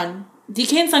 Seungkwan.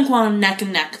 DK and Seungkwan are neck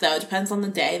and neck, though. It depends on the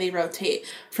day. They rotate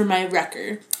for my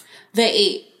record. The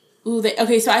 8.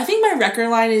 Okay, so I think my record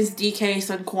line is DK,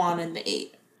 Seungkwan, and the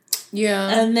 8. Yeah.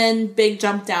 And then big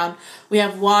jump down. We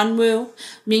have Wonwoo,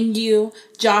 Mingyu,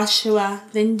 Joshua,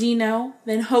 then Dino,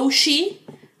 then Hoshi,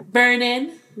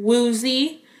 Vernon,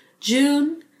 Woozy,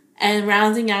 June, and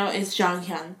rounding out is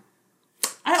Jonghyun.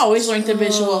 I always learned the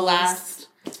visual last.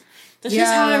 That's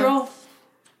just how I roll.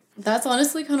 That's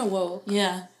honestly kind of woke.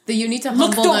 Yeah. That you need to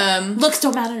humble them. Looks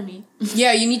don't matter to me.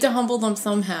 Yeah, you need to humble them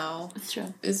somehow. It's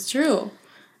true. It's true.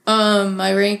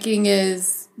 My ranking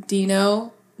is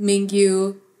Dino,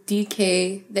 Mingyu,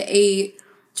 DK, the 8,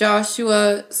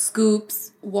 Joshua,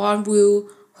 Scoops, Wonwoo,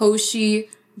 Hoshi,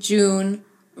 June,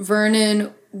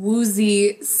 Vernon,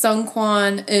 Woozy,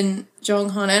 Seungkwan, and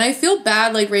Jonghyun. And I feel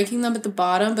bad, like, ranking them at the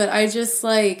bottom, but I just,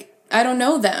 like, I don't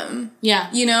know them. Yeah.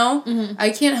 You know? Mm-hmm.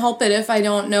 I can't help it if I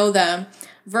don't know them.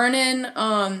 Vernon,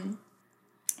 I'm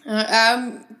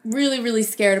really, really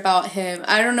scared about him.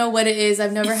 I don't know what it is.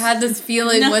 I've never had this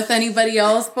feeling with anybody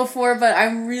else before, but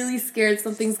I'm really scared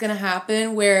something's gonna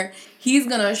happen where he's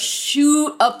gonna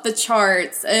shoot up the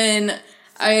charts, and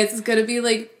it's gonna be,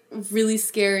 like, really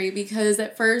scary because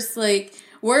at first, like,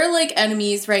 we're, like,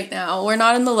 enemies right now. We're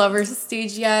not in the lovers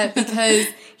stage yet because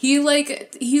he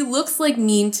looks, like,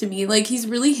 mean to me. Like, he's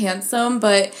really handsome,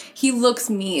 but he looks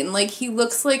mean. Like, he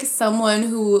looks like someone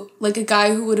who, like, a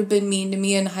guy who would have been mean to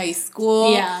me in high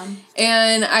school. Yeah.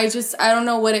 And I don't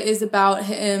know what it is about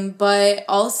him, but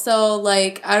also,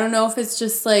 like, I don't know if it's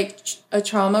just, like, a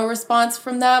trauma response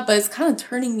from that, but it's kind of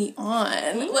turning me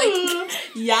on. Like,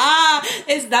 yeah,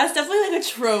 that's definitely, like, a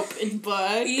trope in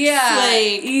books. Yeah.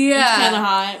 Like, yeah. It's kind of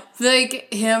hot.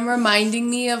 Like, him reminding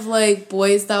me of, like,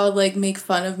 boys that would, like, make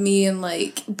fun of me and,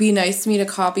 like, be nice to me to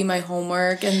copy my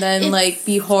homework and then, like,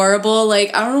 be horrible.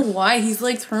 Like, I don't know why. He's,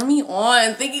 like, turn me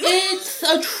on. It's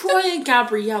a Troy and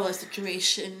Gabriella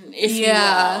situation, if you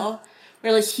will.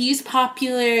 Where, like, he's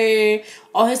popular,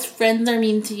 all his friends are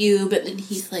mean to you, but then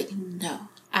he's like, no,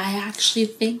 I actually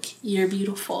think you're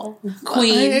beautiful.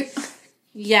 Queen.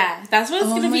 Yeah, that's what it's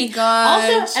gonna be.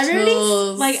 God, also,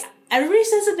 everybody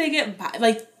says that they get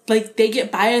they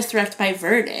get bias wrecked by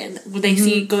Vernon when they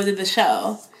see go to the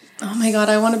show. Oh my God,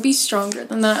 I want to be stronger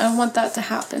than that. I don't want that to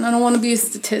happen. I don't want to be a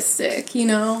statistic, you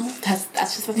know? That's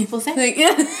just what people say. Like,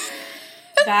 yeah.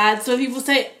 That's what people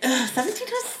say. 17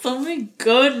 has so many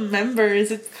good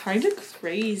members. It's kind of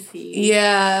crazy.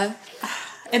 Yeah.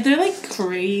 And they're, like,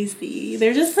 crazy.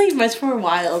 They're just, like, much more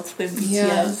wild than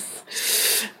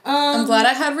BTS. I'm glad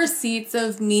I had receipts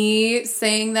of me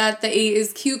saying that the 8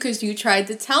 is cute because you tried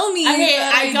to tell me. Okay,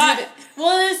 that I got it.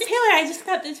 Well, it's Taylor. I just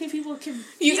got the two people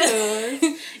confused.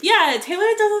 Yeah, Taylor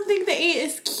doesn't think the 8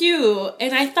 is cute.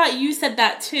 And I thought you said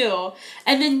that too.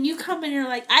 And then you come in and you're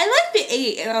like, I like the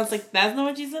 8. And I was like, that's not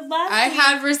what you said last I week.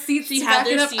 had receipts to back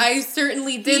it up. I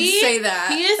certainly did say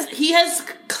that. He's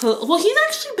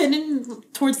actually been in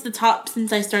towards the top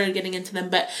since I started getting into them.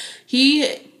 But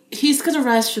he's gonna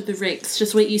rise through the ranks.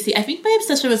 Just wait, you see. I think my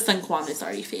obsession with Seungkwan is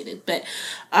already faded. But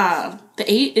the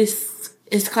 8 is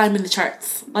climbing the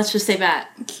charts. Let's just say that.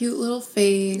 Cute little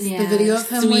face. Yeah, the video of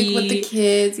him like with the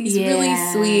kids. He's really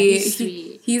sweet. He's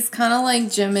sweet. He's kind of like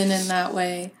Jimin in that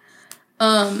way.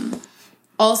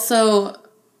 Also,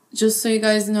 just so you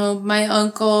guys know, my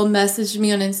uncle messaged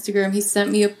me on Instagram. He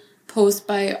sent me a post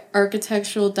by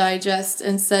Architectural Digest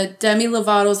and said, Demi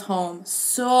Lovato's home.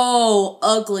 So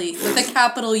ugly. With a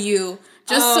capital U.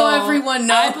 Just so everyone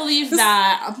knows. I believe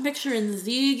that. I'm picturing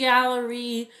Z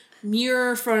Gallery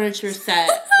mirror furniture set.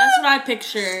 That's what I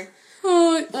picture.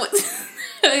 Oh, what?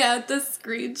 I had this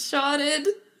screenshotted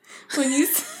when you.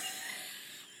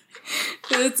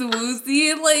 It's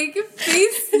Woozy, like,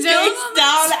 face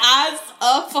down, ass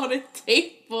up on a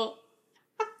table.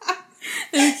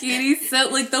 And Katie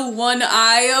sent, like, the one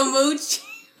eye emoji.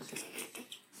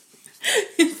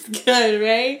 It's good,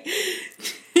 right?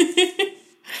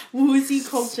 Woozy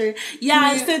culture.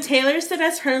 Yeah, so Taylor sent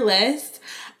us her list.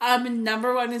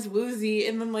 Number 1 is Woozy,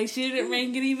 and then, like, she didn't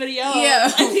rank anybody else. Yeah, I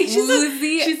think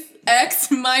Woozy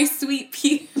X My Sweet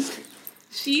Pea.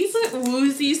 She's a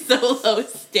Woozy solo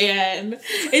stan.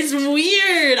 It's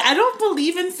weird. I don't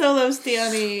believe in solo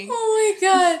standing. Oh my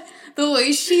god. The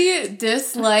way she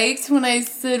disliked when I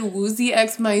said Woozy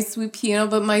X My Sweet Piano,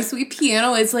 but My Sweet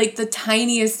Piano is like the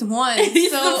tiniest one.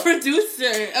 He's the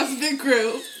producer of the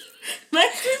group.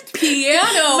 My Sweet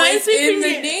Piano is in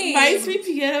the name. My Sweet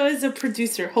Piano is a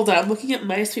producer. Hold on, I'm looking at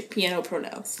My Sweet Piano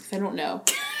pronouns because I don't know.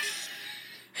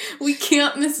 We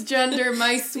can't misgender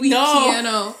My Sweet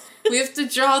Piano. We have to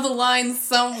draw the line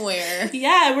somewhere.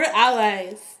 Yeah, we're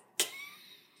allies.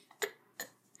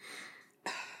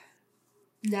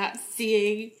 Not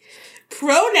seeing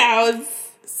pronouns.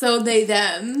 So they,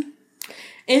 them.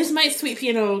 Is My Sweet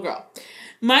Piano a girl.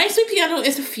 My Sweet Piano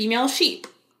is a female sheep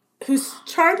whose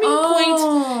charming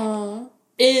point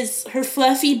is her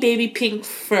fluffy baby pink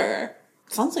fur.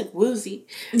 Sounds like Woozy.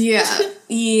 Yeah.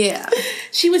 Yeah.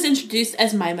 She was introduced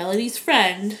as My Melody's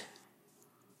friend.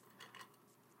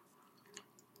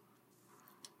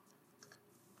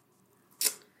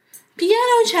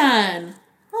 Piano-chan.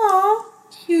 Aw,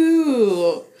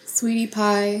 cute. Sweetie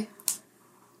Pie.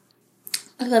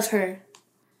 I love her.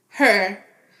 Her.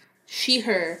 She,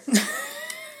 her.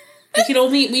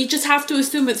 We just have to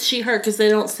assume it's she, her, because they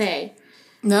don't say.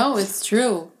 No, it's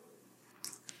true.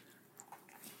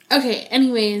 Okay,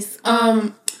 anyways.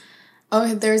 Oh,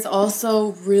 there's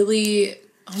also really,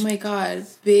 oh my god,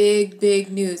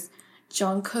 big news.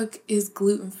 Jungkook is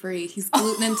gluten-free. He's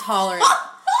gluten intolerant.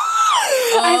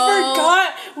 I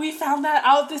forgot we found that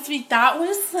out this week. That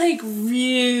was, like,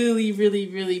 really, really,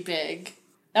 really big.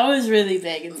 That was really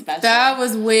big and special. That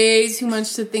was way too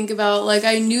much to think about. Like,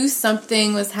 I knew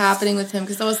something was happening with him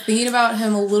because I was thinking about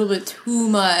him a little bit too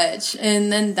much.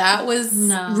 And then that was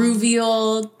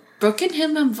revealed. Brooke and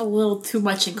him have a little too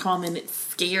much in common. It's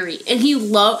scary. And he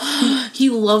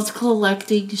loves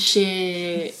collecting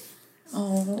shit.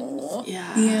 Oh.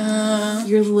 Yeah. Yeah.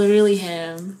 You're literally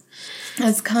him.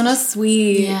 That's kind of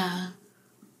sweet. Yeah.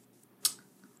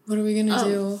 What are we going to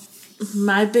do?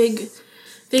 My big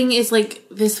thing is, like,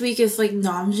 this week is, like,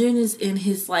 Namjoon is in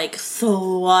his, like,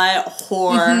 slut,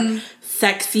 whore,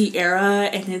 sexy era,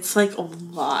 and it's, like, a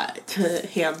lot to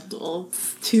handle.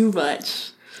 It's too much.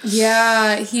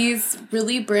 Yeah, he's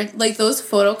really like, those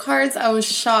photo cards, I was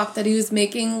shocked that he was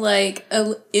making, like,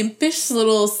 a impish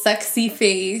little sexy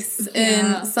face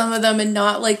in some of them and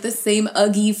not, like, the same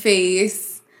uggy face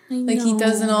like he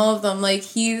does in all of them. Like,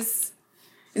 he's...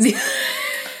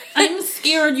 I'm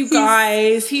scared, you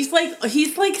guys. He's trying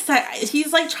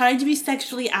to be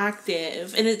sexually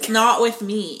active, and it's not with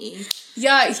me.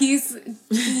 Yeah,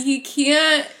 he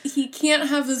can't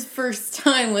have his first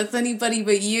time with anybody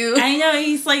but you. I know,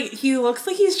 he looks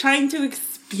like he's trying to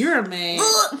experiment.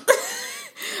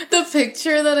 The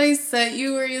picture that I sent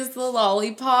you where he's the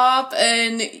lollipop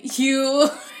and you,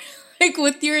 like,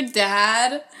 with your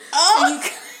dad. Oh!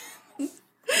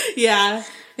 Yeah.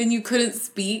 And you couldn't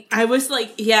speak. I was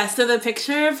like, yeah, so the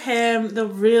picture of him, the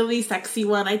really sexy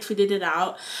one, I tweeted it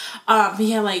out.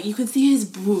 He had, like, you could see his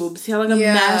boobs. He had, like, a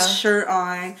mesh shirt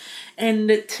on. And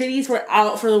the titties were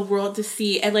out for the world to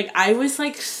see. And, like, I was,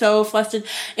 like, so flustered.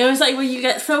 It was, like, when you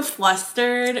get so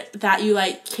flustered that you,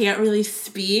 like, can't really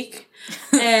speak.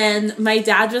 And my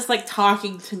dad was, like,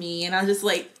 talking to me. And I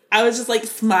was just, like,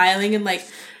 smiling and, like,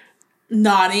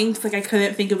 nodding. Cause, like, I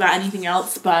couldn't think about anything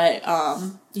else but,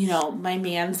 you know, my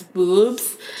man's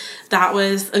boobs. That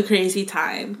was a crazy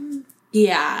time.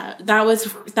 Yeah, that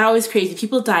was crazy.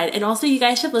 People died. And also, you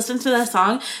guys should listen to that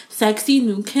song, Sexy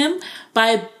Nukim,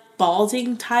 by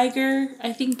Balding Tiger,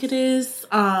 I think it is,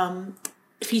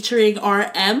 featuring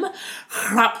RM,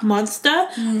 Rap Monster.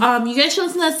 You guys should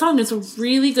listen to that song. It's a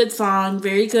really good song,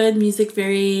 very good music,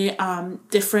 very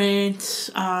different,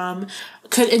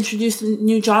 could introduce a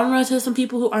new genre to some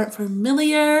people who aren't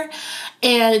familiar,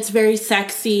 and it's very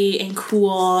sexy and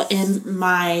cool, and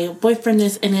my boyfriend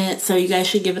is in it, so you guys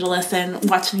should give it a listen.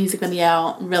 Watch the music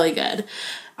video, really good.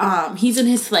 He's in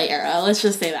his Slay era, let's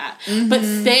just say that. Mm-hmm. But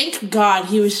thank God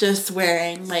he was just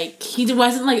wearing, like, he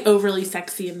wasn't, like, overly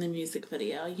sexy in the music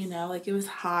video, you know? Like, it was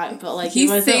hot, but, like, he's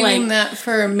it wasn't, saving like... that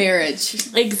for marriage.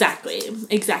 Exactly.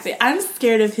 I'm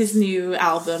scared of his new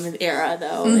album and era,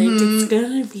 though. Mm-hmm. Like, it's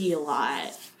gonna be a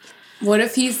lot. What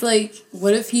if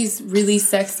he's really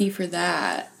sexy for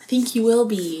that? I think he will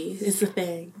be, is the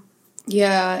thing.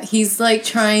 Yeah, he's, like,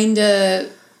 trying to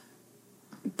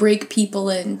break people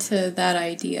into that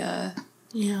idea.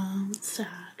 Yeah, it's sad.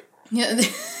 Yeah,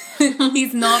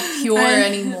 he's not pure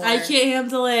anymore. I can't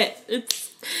handle it.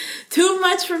 It's too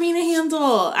much for me to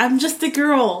handle. I'm just a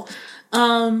girl.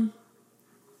 Also,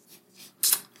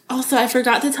 I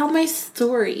forgot to tell my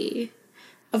story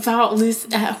about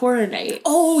Lucy at Horror Night.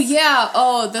 Oh, yeah.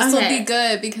 Oh, this will be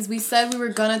good because we said we were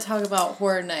going to talk about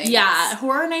Horror Nights. Yeah,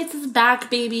 Horror Nights is back,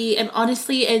 baby. And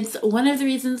honestly, it's one of the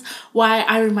reasons why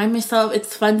I remind myself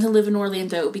it's fun to live in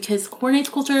Orlando because Horror Nights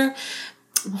culture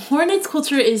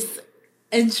is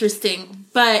interesting,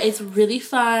 but it's really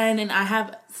fun and I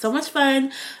have so much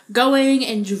fun going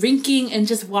and drinking and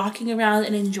just walking around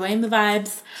and enjoying the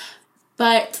vibes.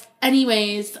 But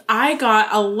anyways, I got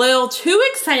a little too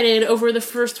excited over the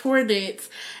first Horror Nights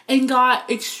and got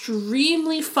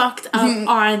extremely fucked up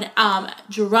on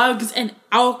drugs and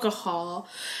alcohol.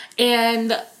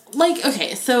 And, like,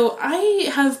 okay, so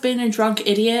I have been a drunk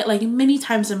idiot, like, many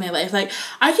times in my life. Like,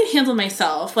 I can handle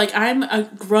myself. Like, I'm a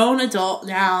grown adult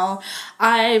now.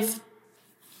 I've,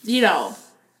 you know,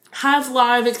 have a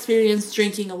lot of experience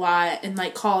drinking a lot in,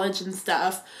 like, college and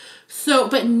stuff. So,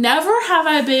 but never have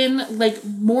I been, like,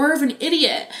 more of an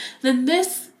idiot than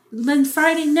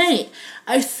Friday night.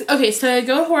 Okay, so I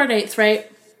go to Horror Nights,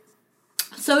 right?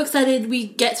 So excited. We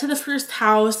get to the first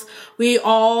house.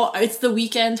 It's the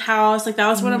weekend house. Like, that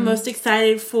was what I'm most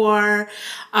excited for.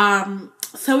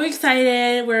 So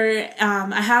excited.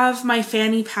 I have my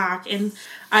fanny pack, and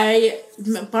I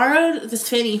borrowed this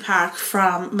fanny pack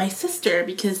from my sister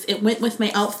because it went with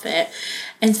my outfit.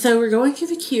 And so we're going through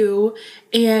the queue,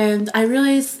 and I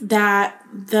realized that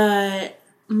the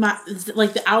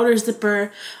outer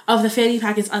zipper of the fanny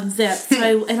pack is unzipped. So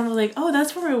I was like, oh,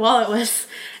 that's where my wallet was.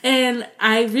 And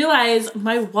I realized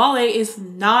my wallet is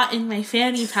not in my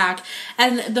fanny pack.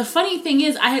 And the funny thing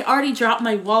is, I had already dropped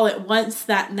my wallet once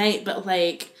that night, but,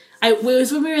 like, it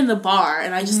was when we were in the bar,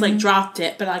 and I just, like, dropped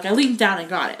it. But, like, I leaned down and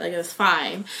got it. Like, it was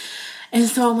fine. And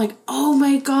so I'm like, oh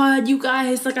my God, you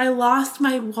guys, like, I lost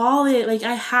my wallet. Like,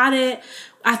 I had it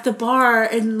at the bar,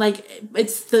 and, like,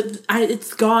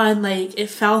 it's gone. Like, it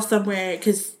fell somewhere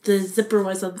because the zipper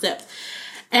was unzipped.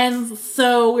 And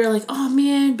so we were like, oh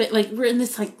man, but, like, we're in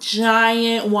this, like,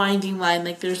 giant winding line.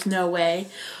 Like, there's no way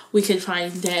we could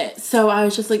find it. So I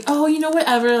was just like, oh, you know,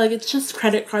 whatever. Like, it's just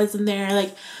credit cards in there.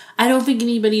 Like, I don't think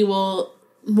anybody will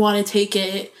want to take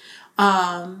it.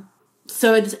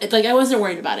 So it's like, I wasn't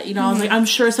worried about it, you know. I was like, I'm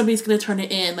sure somebody's gonna turn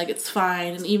it in, like, it's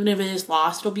fine, and even if it is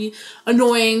lost, it'll be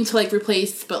annoying to, like,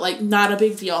 replace, but, like, not a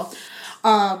big deal.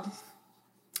 So,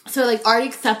 like, already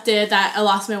accepted that I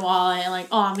lost my wallet, and, like,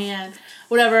 oh man,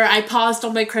 whatever. I paused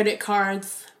on my credit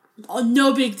cards,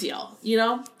 no big deal, you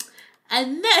know.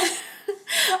 And then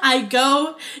I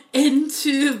go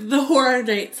into the Horror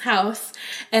Nights house,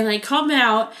 and I come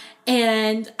out.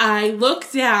 And I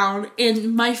look down,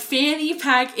 and my fanny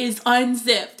pack is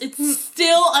unzipped. It's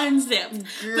still unzipped.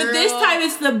 Girl. But this time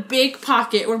it's the big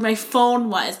pocket where my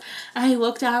phone was. And I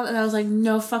looked down, and I was like,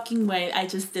 no fucking way I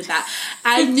just did that.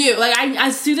 I knew. Like,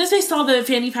 as soon as I saw the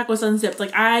fanny pack was unzipped,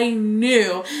 like, I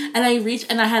knew. And I reached,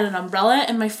 and I had an umbrella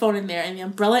and my phone in there. And the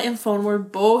umbrella and phone were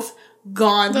both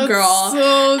gone, That's girl.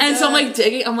 So good. And so I'm, like,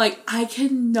 digging. I'm like, I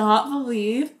cannot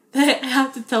believe that I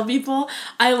have to tell people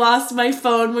I lost my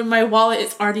phone when my wallet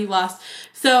is already lost.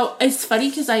 So it's funny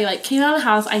because I, like, came out of the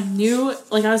house. I knew,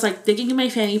 like, I was, like, digging in my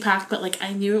fanny pack, but, like,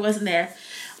 I knew it wasn't there.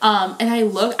 And I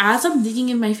look, as I'm digging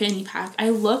in my fanny pack, I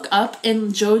look up,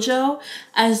 and JoJo,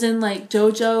 as in, like,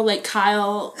 JoJo, like,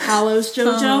 Kyle Hallows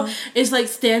JoJo, is, like,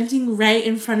 standing right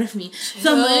in front of me.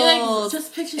 So I'm literally, like,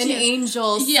 just picture an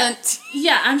angel sent.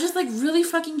 Yeah, I'm just, like, really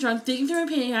fucking drunk, digging through my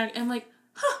fanny pack, and I'm like,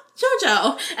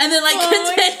 JoJo, and then, like,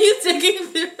 continue digging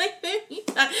through my fanny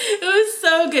pack. It was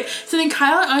so good. So then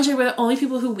Kyle and Andre were the only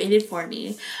people who waited for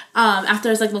me after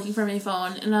I was, like, looking for my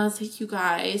phone, and I was like, you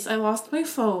guys, I lost my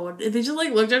phone. And they just,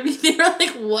 like, looked at me. They were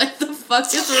like, what the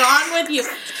fuck is wrong with you?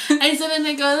 And so then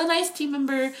I go to the nice team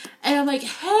member, and I'm like,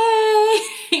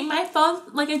 hey, my phone,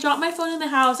 like, I dropped my phone in the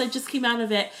house. I just came out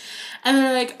of it. And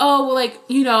they're like, oh, well, like,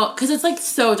 you know, because it's, like,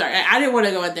 so dark. I didn't want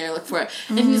to go in there and look for it.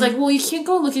 And he's like, well, you can't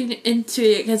go looking into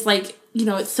it because, like, you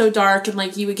know, it's so dark and,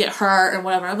 like, you would get hurt and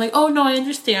whatever. I'm like, oh, no, I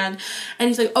understand. And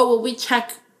he's like, oh, well, we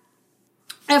check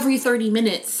every 30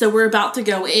 minutes. So we're about to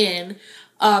go in,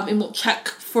 and we'll check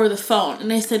for the phone.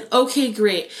 And I said, okay,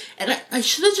 great. And I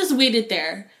should have just waited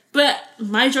there. But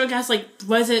my drunk ass, like,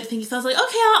 wasn't thinking. So I was like,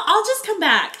 okay, I'll just come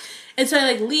back. And so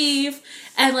I, like, leave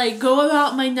and, like, go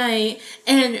about my night.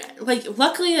 And, like,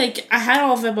 luckily, like, I had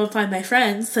all of them on Find My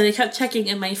Friends. So they kept checking.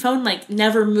 And my phone, like,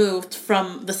 never moved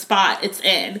from the spot it's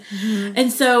in. Mm-hmm.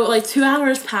 And so, like, 2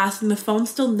 hours passed and the phone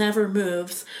still never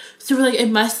moves. So we're like, it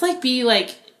must, like, be,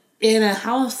 like, in the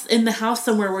house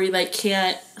somewhere where you, like,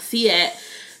 can't see it.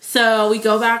 So we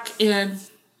go back and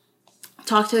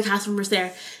talk to the cast members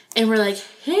there. And we're like,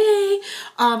 hey.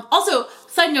 Also,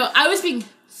 side note, I was being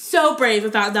so brave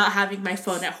about not having my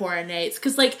phone at horror nights,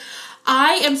 because, like,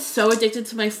 I am so addicted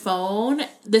to my phone.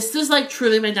 This was, like,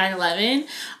 truly my 9/11,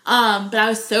 but I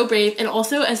was so brave. And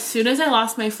also, as soon as I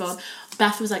lost my phone,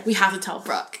 Beth was like, we have to tell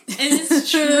Brooke. And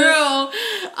it's true.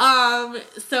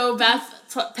 So Beth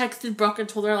texted Brooke and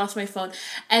told her I lost my phone,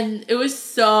 and it was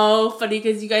so funny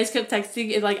because you guys kept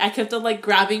texting and, like, I kept on, like,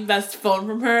 grabbing Beth's phone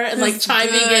from her and, like,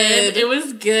 chiming in. It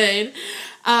was good.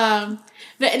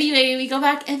 But anyway, we go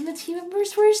back, and the team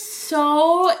members were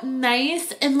so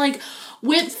nice and, like,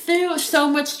 went through so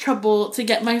much trouble to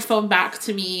get my phone back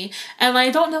to me. And I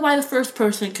don't know why the first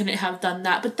person couldn't have done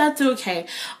that, but that's okay.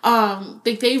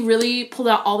 Like, they really pulled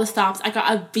out all the stops. I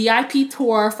got a VIP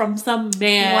tour from some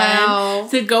man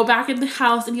to go back in the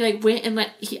house, and he, like, went and,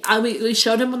 like, we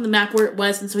showed him on the map where it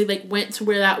was, and so he, like, went to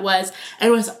where that was, and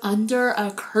it was under a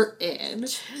curtain.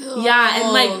 Chills. Yeah,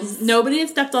 and, like, nobody had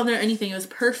stepped on there or anything. It was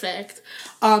perfect.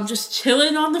 Just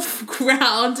chilling on the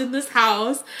ground in this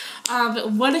house.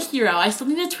 What a hero. I still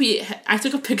need to tweet. I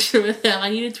took a picture with him. I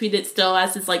need to tweet it still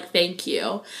as his, like, thank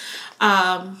you.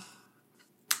 But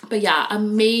yeah,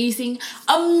 amazing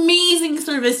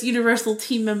service, Universal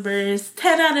team members.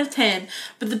 10 out of 10.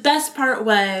 But the best part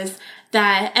was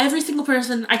that every single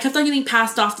person, I kept on getting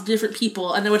passed off to different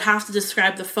people, and I would have to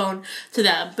describe the phone to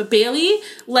them. But Bailey,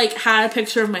 like, had a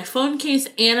picture of my phone case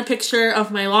and a picture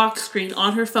of my lock screen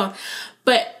on her phone.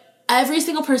 But every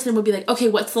single person would be like, okay,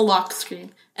 what's the lock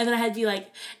screen? And then I had to be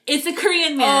like, it's a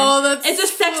Korean man. Oh, that's It's a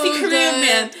sexy so Korean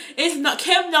man. It's not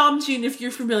Kim Namjoon, if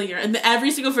you're familiar. And every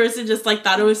single person just, like,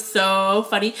 thought it was so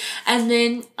funny. And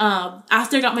then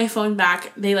after I got my phone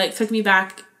back, they, like, took me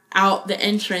back out the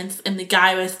entrance, and the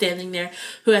guy was standing there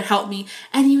who had helped me,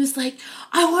 and he was like,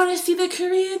 I want to see the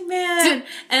Korean man.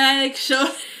 And I, like,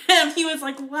 showed him. He was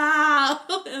like, wow.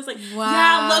 I was like, wow.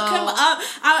 Yeah, look him up.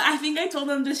 I think I told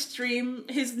him to stream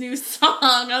his new song.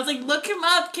 I was like, look him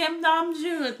up, Kim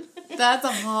Namjoon. That's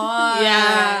hot.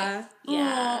 Yeah.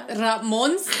 Yeah. Rap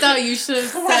monster, you should have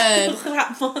said.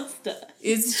 Rap monster.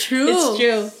 It's true. It's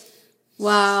true.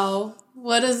 Wow.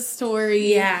 What a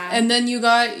story. Yeah. And then you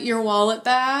got your wallet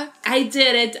back? I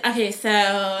did it. Okay,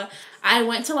 so I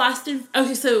went to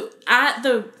Okay, so at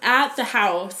the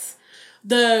house,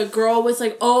 the girl was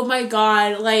like, oh my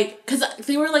god, like, because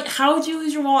they were like, how would you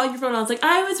lose your wallet on your phone? And I was like,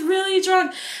 I was really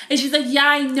drunk. And she's like, yeah,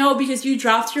 I know, because you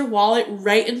dropped your wallet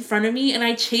right in front of me, and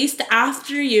I chased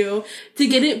after you to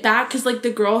get it back, because, like,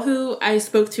 the girl who I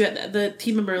spoke to at the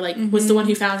team member, like, was the one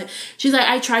who found it. She's like,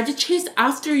 I tried to chase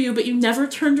after you, but you never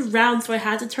turned around, so I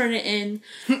had to turn it in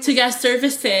to guest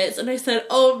services. And I said,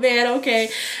 oh man, okay.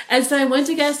 And so I went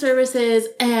to guest services,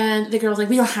 and the girl was like,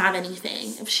 we don't have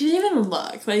anything. She didn't even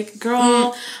look. Like,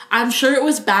 girl, I'm sure it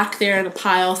was back there in a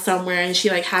pile somewhere, and she,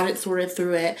 like, hadn't sorted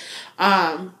through it.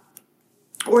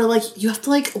 Or, like, you have to,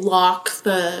 like, lock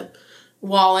the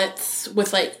wallets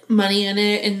with, like, money in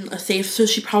it in a safe, so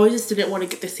she probably just didn't want to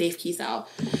get the safe keys out.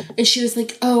 And she was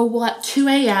like, oh, well, at 2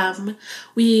 a.m.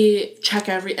 we check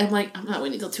I'm like, I'm not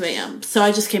waiting till 2 a.m. So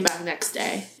I just came back the next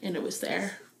day, and it was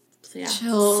there. So yeah.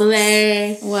 Chills.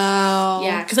 Slay. Wow.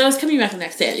 Yeah, because I was coming back the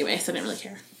next day anyway, so I didn't really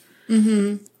care.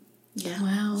 Yeah.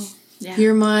 Wow. Yeah.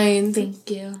 Your mind. Thank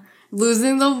you.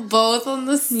 Losing them both on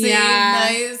the same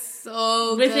night.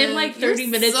 So within good. like 30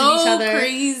 minutes so of each other.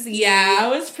 Crazy. Yeah, it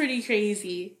was pretty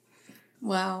crazy.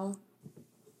 Wow.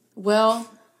 Well,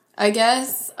 I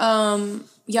guess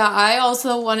I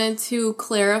also wanted to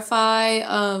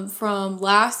clarify from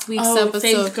last week's episode.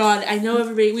 Thank God. I know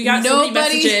everybody, we got so many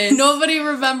messages. Nobody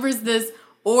remembers this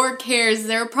or cares.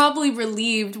 They're probably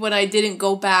relieved when I didn't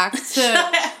go back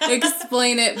to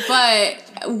explain it.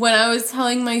 But when I was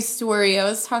telling my story, I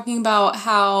was talking about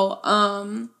how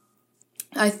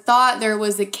I thought there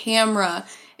was a camera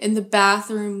in the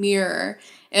bathroom mirror.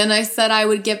 And I said I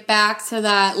would get back to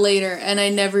that later, and I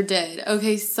never did.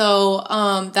 Okay, so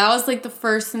that was like the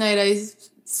first night I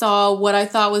saw what I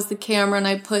thought was the camera, and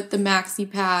I put the Maxi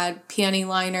Pad panty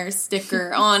liner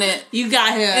sticker on it. You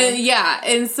got him.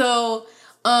 And so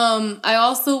I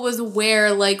also was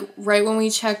aware, like, right when we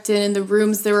checked in the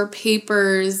rooms, there were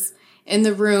papers in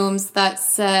the rooms that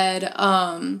said,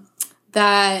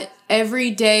 that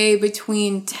every day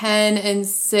between 10 and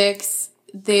 6,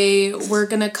 they were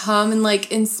gonna come and,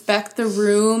 like, inspect the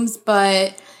rooms,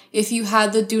 but if you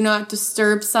had the do not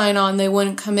disturb sign on, they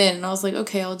wouldn't come in. And I was like,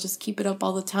 okay, I'll just keep it up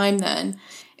all the time then.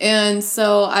 And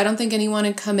so I don't think anyone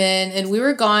had come in, and we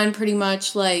were gone pretty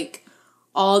much, like,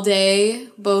 all day,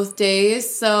 both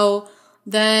days. So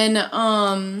then,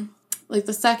 like,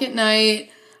 the second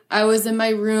night, I was in my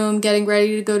room getting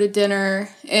ready to go to dinner,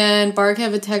 and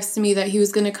Barkev had texted me that he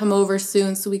was going to come over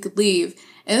soon so we could leave.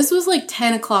 And this was like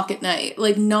 10 o'clock at night,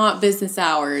 like not business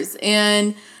hours.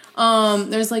 And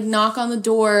there's like knock on the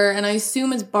door, and I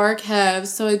assume it's Barkev,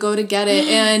 so I go to get it,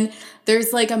 and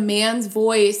there's like a man's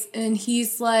voice, and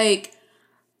he's like,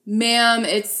 ma'am,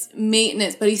 it's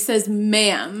maintenance, but he says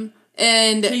ma'am.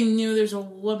 And so you knew there's a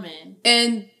woman.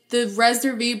 And the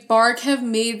Barkev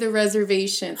made the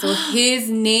reservation. So his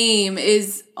name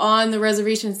is on the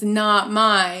reservation. It's not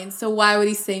mine. So why would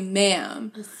he say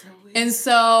ma'am? That's so weird. And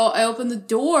so I opened the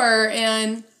door,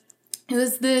 and it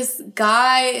was this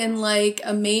guy in like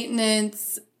a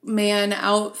maintenance man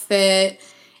outfit.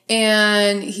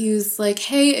 And he was like,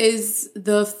 hey, is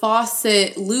the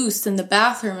faucet loose in the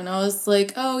bathroom? And I was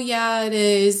like, oh yeah, it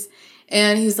is.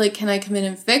 And he's like, can I come in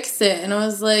and fix it? And I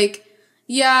was like,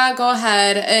 yeah, go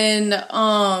ahead.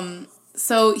 And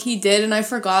so he did, and I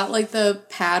forgot, like, the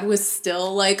pad was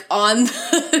still, like, on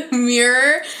the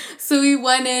mirror. So we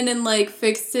went in and, like,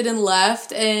 fixed it and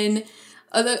left. And,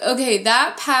 okay,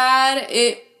 that pad,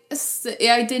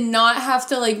 I did not have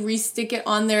to, like, re-stick it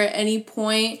on there at any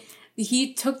point.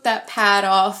 He took that pad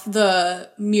off the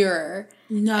mirror.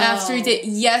 No. After he did.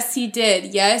 Yes, he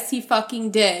did. Yes, he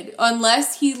fucking did.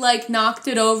 Unless he, like, knocked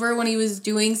it over when he was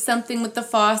doing something with the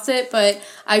faucet, but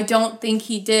I don't think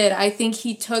he did. I think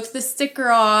he took the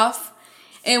sticker off,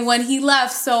 and when he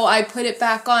left, so I put it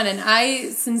back on, and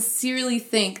I sincerely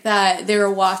think that they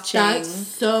were watching. That's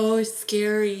so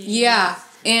scary. Yeah.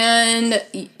 And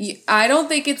I don't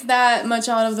think it's that much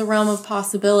out of the realm of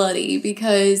possibility,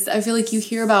 because I feel like you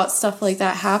hear about stuff like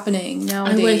that happening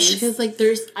nowadays. I wish, because, like,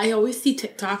 I always see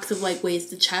TikToks of, like, ways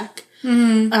to check.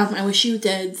 Mm-hmm. I wish you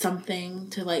did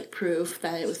something to, like, prove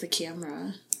that it was a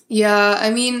camera. Yeah, I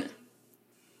mean,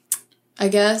 I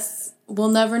guess we'll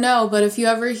never know, but if you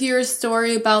ever hear a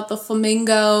story about the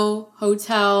Flamingo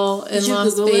Hotel in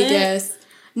Las Vegas,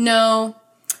 no.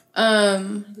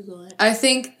 I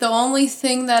think the only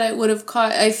thing that it would have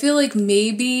caught, I feel like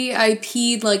maybe I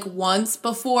peed like once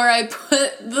before I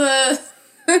put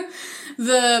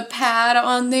the pad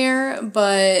on there,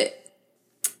 but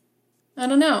I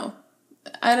don't know.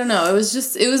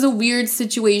 It was a weird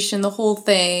situation, the whole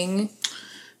thing.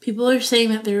 People are saying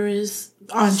that there was,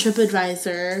 on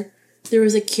TripAdvisor, there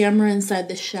was a camera inside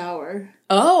the shower.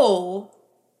 Oh.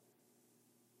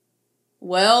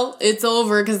 Well, it's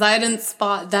over because I didn't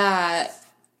spot that.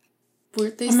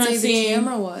 Where'd they say the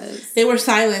camera was? They were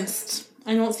silenced.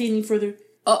 I don't see any further.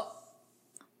 Oh.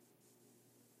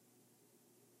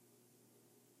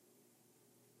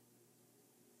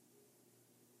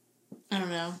 I don't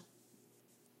know.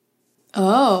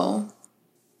 Oh.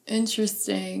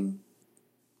 Interesting.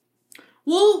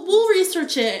 We'll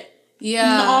research it.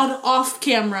 Yeah. Off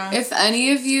camera. If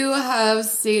any of you have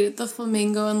stayed at the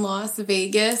Flamingo in Las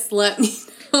Vegas, let me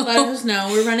know. Let us know.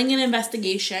 We're running an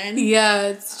investigation. Yeah,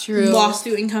 it's true.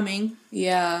 Lawsuit incoming.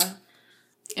 Yeah.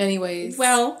 Anyways.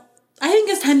 Well, I think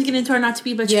it's time to get into our not to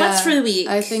be butch butts for the week.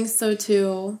 I think so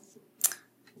too.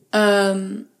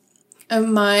 Mine,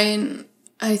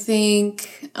 I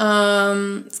think,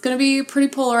 it's gonna be pretty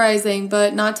polarizing,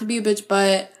 but not to be a bitch,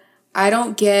 but I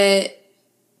don't get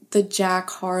the Jack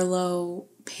Harlow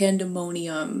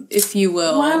pandemonium, if you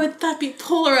will. Why would that be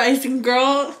polarizing,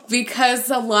 girl? Because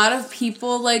a lot of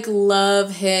people, like,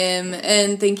 love him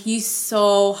and think he's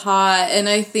so hot, and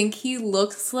I think he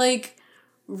looks, like,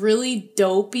 really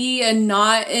dopey and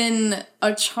not in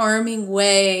a charming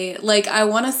way. Like, I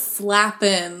want to slap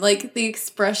him. Like, the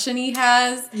expression he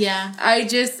has. Yeah. I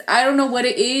don't know what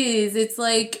it is. It's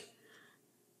like,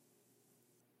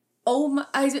 what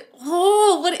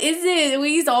is it? When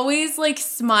he's always, like,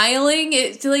 smiling,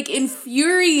 it's, like,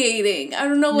 infuriating. I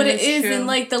don't know what it is. True. And,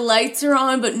 like, the lights are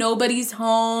on, but nobody's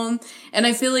home. And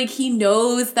I feel like he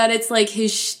knows that it's, like,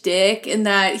 his shtick and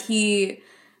that he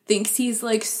thinks he's,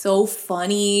 like, so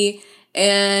funny.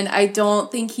 And I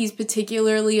don't think he's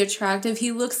particularly attractive.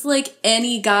 He looks like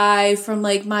any guy from,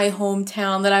 like, my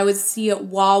hometown that I would see at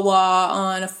Wawa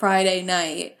on a Friday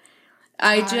night.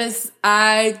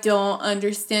 I don't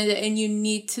understand it, and you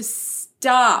need to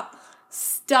stop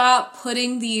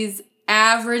putting these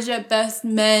average at best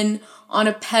men on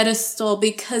a pedestal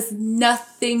because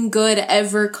nothing good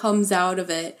ever comes out of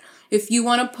it. If you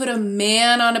want to put a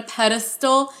man on a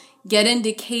pedestal, get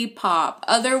into K-pop.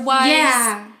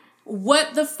 Otherwise,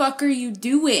 what the fuck are you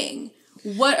doing?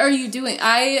 What are you doing?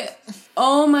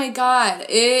 Oh my God.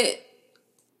 I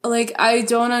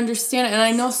don't understand it. And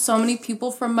I know so many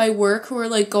people from my work who are,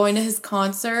 like, going to his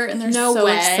concert and they're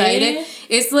excited.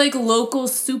 It's like local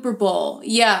Super Bowl.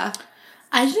 Yeah.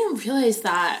 I didn't realize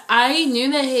that. I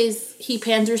knew that he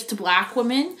panders to black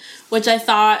women, which I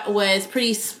thought was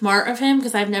pretty smart of him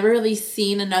because I've never really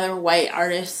seen another white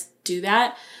artist do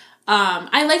that.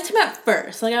 I liked him at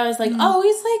first. Like, I was like, oh,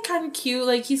 he's, like, kind of cute.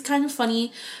 Like, he's kind of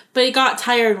funny. But he got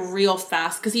tired real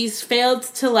fast because he's failed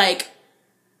to, like,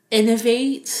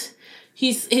 innovate.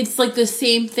 It's like the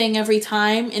same thing every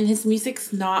time, and his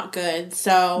music's not good.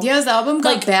 So yeah, his album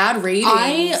got bad ratings.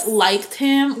 I liked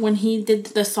him when he did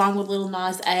the song with Lil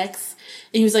Nas X,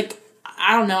 and he was like,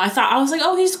 I don't know. I was like,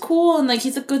 oh, he's cool, and like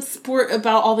he's a good sport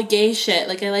about all the gay shit.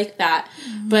 Like I like that,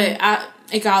 but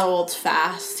it got old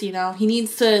fast. You know, he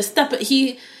needs to step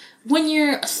it. When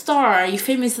you're a star, you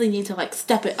famously need to like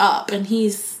step it up, and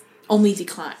he's only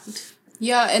declined.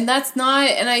 Yeah, and that's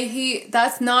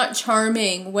not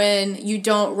charming when you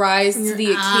don't rise to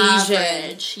the occasion.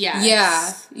 Average, yes.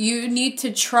 Yeah, you need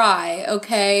to try,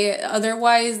 okay?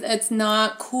 Otherwise, it's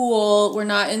not cool. We're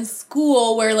not in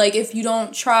school where, like, if you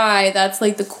don't try, that's,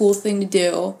 like, the cool thing to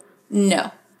do.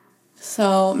 No.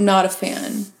 So, I'm not a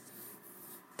fan.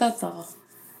 That's all.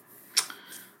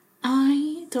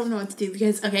 I don't know what to do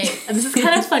because, okay, this is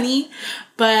kind of funny,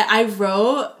 but I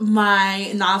wrote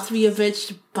my not to be a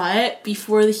bitch but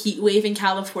before the heat wave in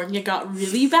California got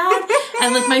really bad.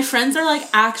 And, like, my friends are, like,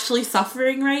 actually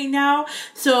suffering right now.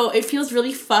 So it feels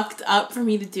really fucked up for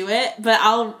me to do it. But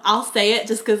I'll say it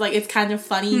just because, like, it's kind of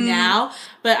funny now.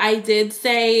 But I did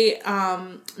say,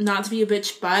 not to be a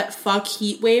bitch, but fuck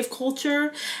heat wave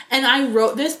culture. And I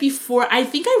wrote this before. I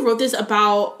think I wrote this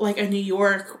about, like, a New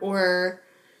York or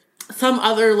some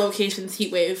other location's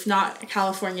heat wave, not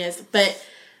California's. But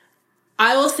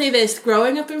I will say this,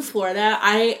 growing up in Florida,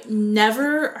 I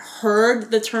never heard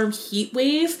the term heat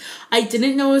wave. I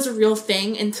didn't know it was a real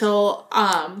thing until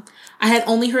I had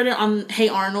only heard it on Hey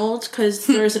Arnold, because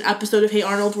there's an episode of Hey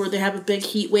Arnold where they have a big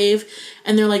heat wave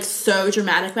and they're like so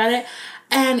dramatic about it.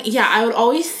 And yeah, I would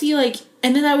always see like,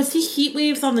 and then I would see heat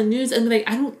waves on the news and be like,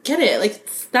 I don't get it. Like,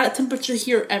 it's that temperature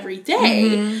here every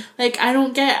day. Like, I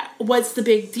don't get what's the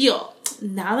big deal.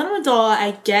 Now that I'm an adult,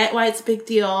 I get why it's a big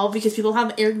deal because people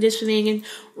have air conditioning and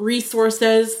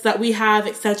resources that we have,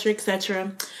 etc.,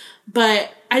 etc.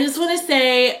 But I just want to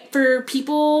say, for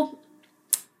people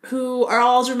who are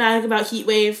all dramatic about heat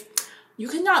wave, you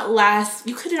could not last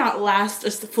in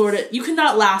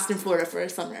Florida for a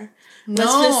summer.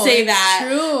 Let's just say that.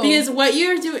 True. Because what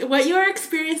you're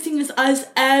experiencing is us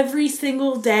every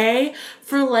single day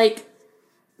for like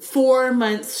 4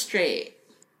 months straight.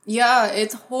 Yeah,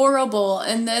 it's horrible.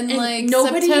 And then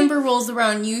September rolls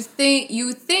around. You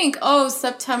think, oh,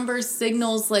 September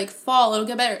signals like fall. It'll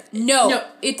get better. No,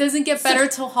 it doesn't get better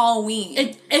till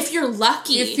Halloween. If you're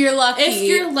lucky.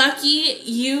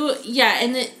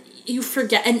 You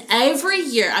forget. And every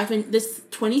year, I've been this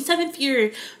 27th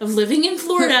year of living in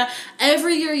Florida,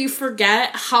 every year you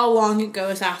forget how long it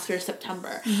goes after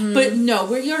September. But no,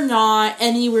 we are not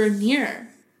anywhere near.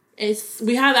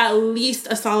 We have at least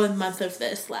a solid month of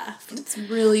this left. It's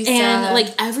really sad. And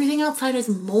like everything outside is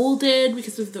molded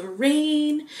because of the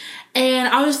rain. And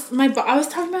I was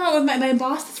talking about with my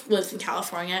boss lives in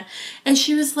California, and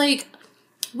she was like,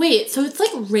 "Wait, so it's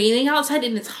like raining outside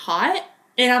and it's hot?"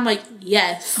 And I'm like,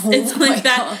 "Yes, it's like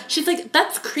that." God. She's like,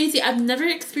 "That's crazy. I've never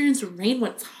experienced rain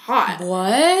when it's hot."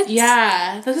 What?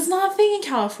 Yeah, that's not a thing in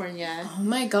California. Oh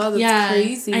my God, that's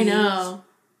crazy. I know.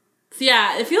 So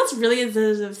yeah, it feels really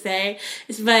insensitive to say,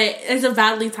 but it's a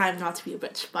badly timed not to be a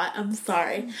bitch, but I'm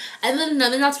sorry. And then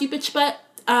another not to be bitch, but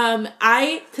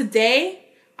today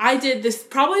I did this,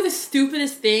 probably the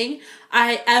stupidest thing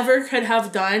I ever could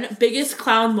have done. Biggest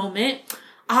clown moment.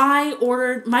 I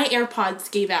ordered, my AirPods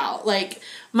gave out. Like,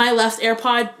 my left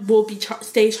AirPod will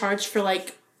stay charged for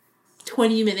like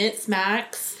 20 minutes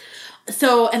max.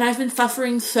 So, and I've been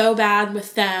suffering so bad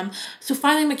with them. So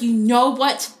finally I'm like, you know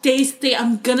what? Today's the day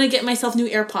I'm gonna get myself new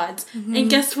AirPods. And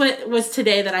guess what was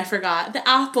today that I forgot? The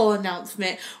Apple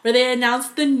announcement, where they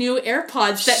announced the new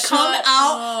AirPods that come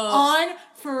out on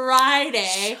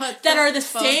Friday Shut that the are the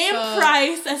fuck same up.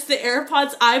 price as the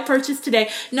AirPods I purchased today.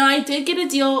 Now, I did get a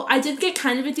deal. I did get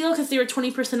kind of a deal because they were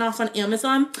 20% off on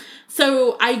Amazon.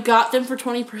 So I got them for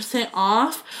 20%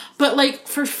 off. But like,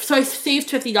 so I saved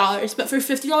 $50. But for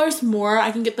 $50 more,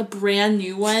 I can get the brand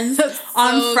new ones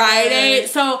on so Friday. good.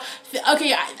 So,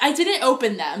 okay, I didn't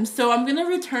open them. So I'm going to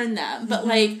return them. But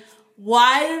like,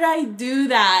 why did I do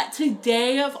that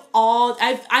today of all?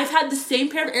 I've had the same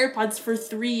pair of AirPods for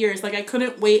 3 years. Like, I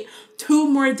couldn't wait 2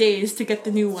 more days to get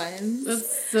the new ones.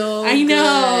 That's so I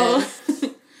know.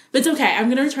 good. But it's okay. I'm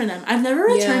gonna return them. I've never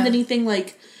returned Yeah. anything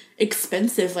like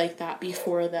expensive like that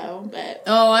before though. But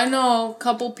Oh, I know a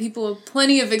couple people with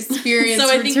plenty of experience So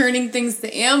I think- returning things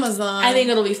to Amazon. I think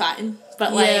it'll be fine.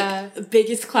 But like, Yeah.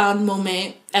 biggest clown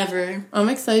moment ever. I'm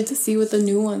excited to see what the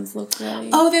new ones look like.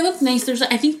 Oh, they look nice.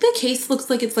 I think the case looks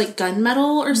like it's like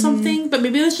gunmetal or something, but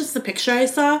maybe it was just the picture I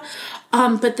saw.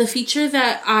 But the feature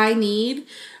that I need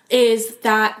is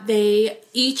that they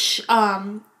each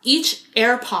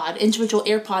AirPod, individual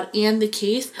AirPod, and the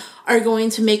case are going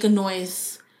to make a noise.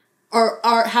 Or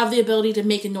have the ability to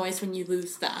make a noise when you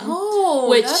lose them. Oh,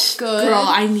 which, that's good. Girl,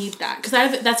 I need that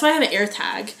because that's why I have an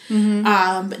AirTag.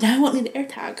 But now I won't need an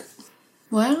AirTag.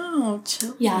 Wow,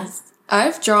 chill. Yes.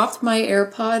 I've dropped my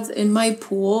AirPods in my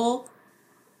pool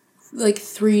like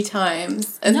 3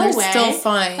 times, and No they're way. still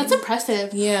fine. That's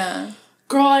impressive. Yeah.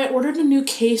 Girl, I ordered a new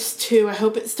case too. I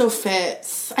hope it still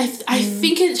fits. I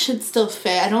think it should still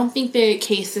fit. I don't think the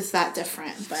case is that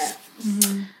different, but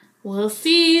we'll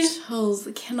see. Chills.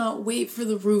 I cannot wait for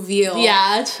the reveal.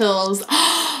 Yeah, chills.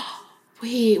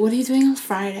 Wait, what are you doing on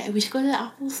Friday? We should go to the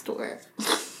Apple store.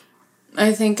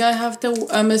 I think I have to.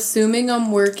 I'm assuming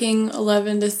I'm working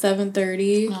 11 to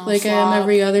 7:30, like I am Flop.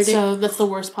 every other day. So that's the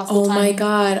worst possible Oh time. my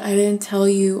god! I didn't tell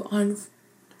you on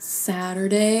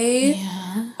Saturday.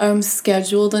 Yeah. I'm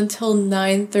scheduled until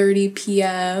 9:30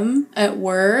 p.m. at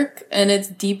work, and it's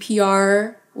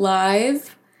DPR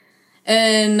live,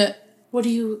 and What do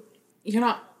you...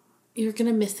 You're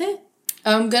gonna miss it?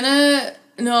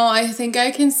 No, I think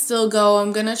I can still go.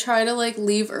 I'm gonna try to like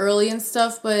leave early and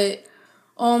stuff, but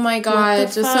oh my god,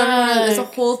 the just so everyone knows, it's a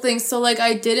fuck? whole thing. So like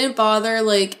I didn't bother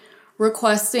like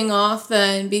requesting off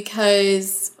then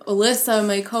because Alyssa,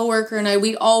 my coworker, and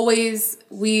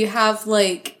we have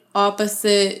like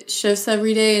opposite shifts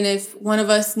every day, and if one of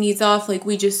us needs off, like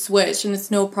we just switch and it's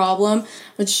no problem.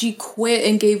 But she quit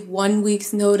and gave 1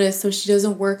 week's notice, so she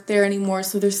doesn't work there anymore.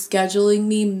 So they're scheduling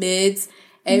me mids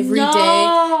every day,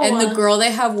 No. and the girl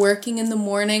they have working in the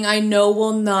morning I know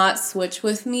will not switch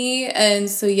with me, and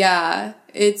so yeah,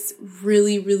 it's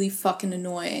really really fucking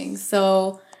annoying.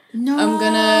 So No. I'm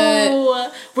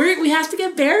gonna... We have to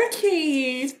get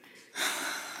barricade.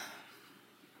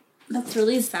 That's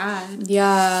really sad.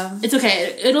 yeah, It's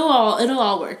okay. It'll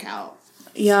all work out.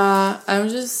 yeah,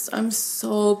 I'm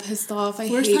so pissed off. I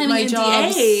We're hate signing my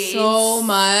job NDAs. so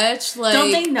much. Like,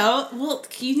 Don't they know? Well,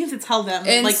 you need to tell them.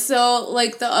 and like, so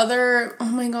like the other, oh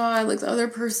my god, like the other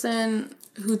person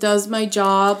who does my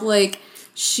job, like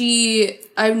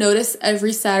I've noticed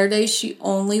every Saturday she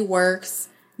only works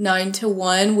 9 to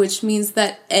 1, which means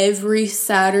that every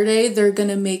Saturday they're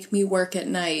gonna make me work at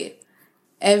night.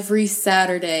 Every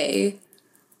Saturday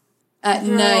at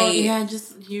girl, night. yeah,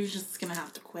 you're just gonna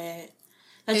have to quit.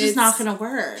 That's just It's- not gonna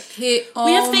work. Oh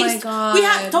We have things. my god.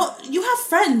 You have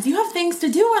friends. You have things to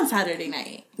do on Saturday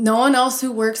night. No one else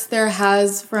who works there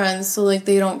has friends, so like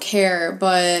they don't care.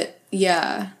 But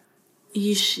yeah,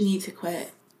 You need to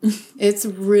quit. it's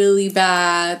really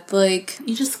bad. Like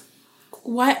You just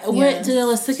what? Yeah. What did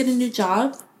Alyssa get a new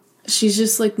job? she's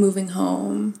just like moving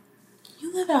home.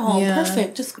 You live at home. Yeah.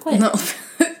 Perfect. Just quit. No,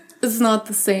 it's not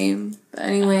the same. But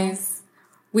anyways,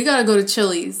 we gotta go to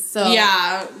Chili's. So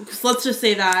Yeah, so let's just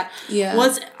say that. Yeah.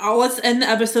 Let's end the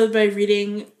episode by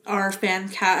reading our fan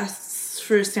casts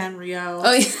for Sanrio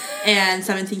Oh yeah. and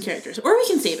 17 characters. Or we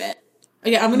can save it.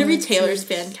 Okay, I'm gonna read Taylor's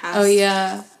fan cast. Oh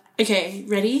yeah. Okay,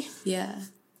 ready? Yeah.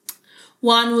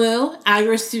 Wanwu,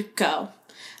 Agrasuko,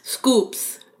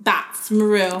 Scoops, Bats,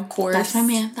 Maru. Of course. That's my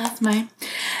man. That's mine.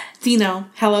 Dino,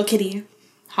 Hello Kitty,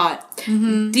 hot.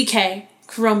 DK,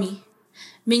 Kuromi,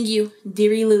 Mingyu,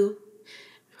 Dirilu,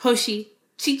 Hoshi,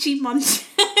 Chi-Chi Munch.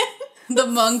 The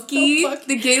monkey, So fucking-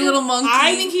 the gay little monkey.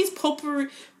 I think he's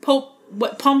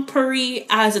Pompery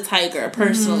as a tiger,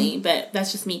 personally, but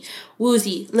that's just me.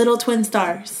 Woozy, Little Twin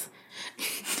Stars.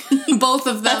 both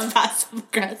of That's them. passive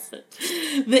aggressive.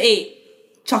 The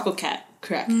 8, Choco Cat,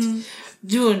 correct.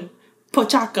 June,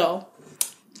 Pochaco,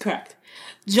 correct.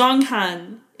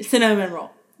 Jonghan, Cinnamon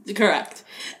Roll, correct.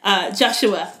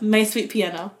 Joshua, My Sweet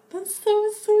Piano. That's so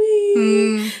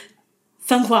sweet.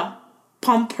 Sanghua,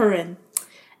 Pomperin.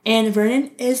 And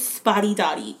Vernon is Spotty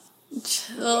Dotty.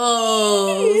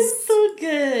 Oh, He's so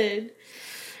good.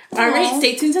 Alright,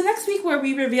 stay tuned till next week where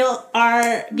we reveal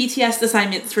our BTS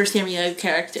assignments for Samuel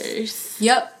characters.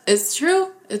 Yep, it's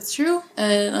true. It's true.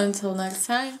 And until next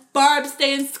time. Barb,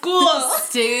 stay in school.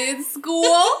 Stay in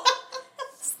school.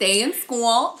 Stay in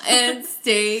school. And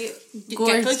stay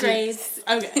gorgeous. Get good grades.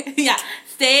 Okay. Yeah.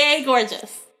 Stay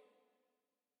gorgeous.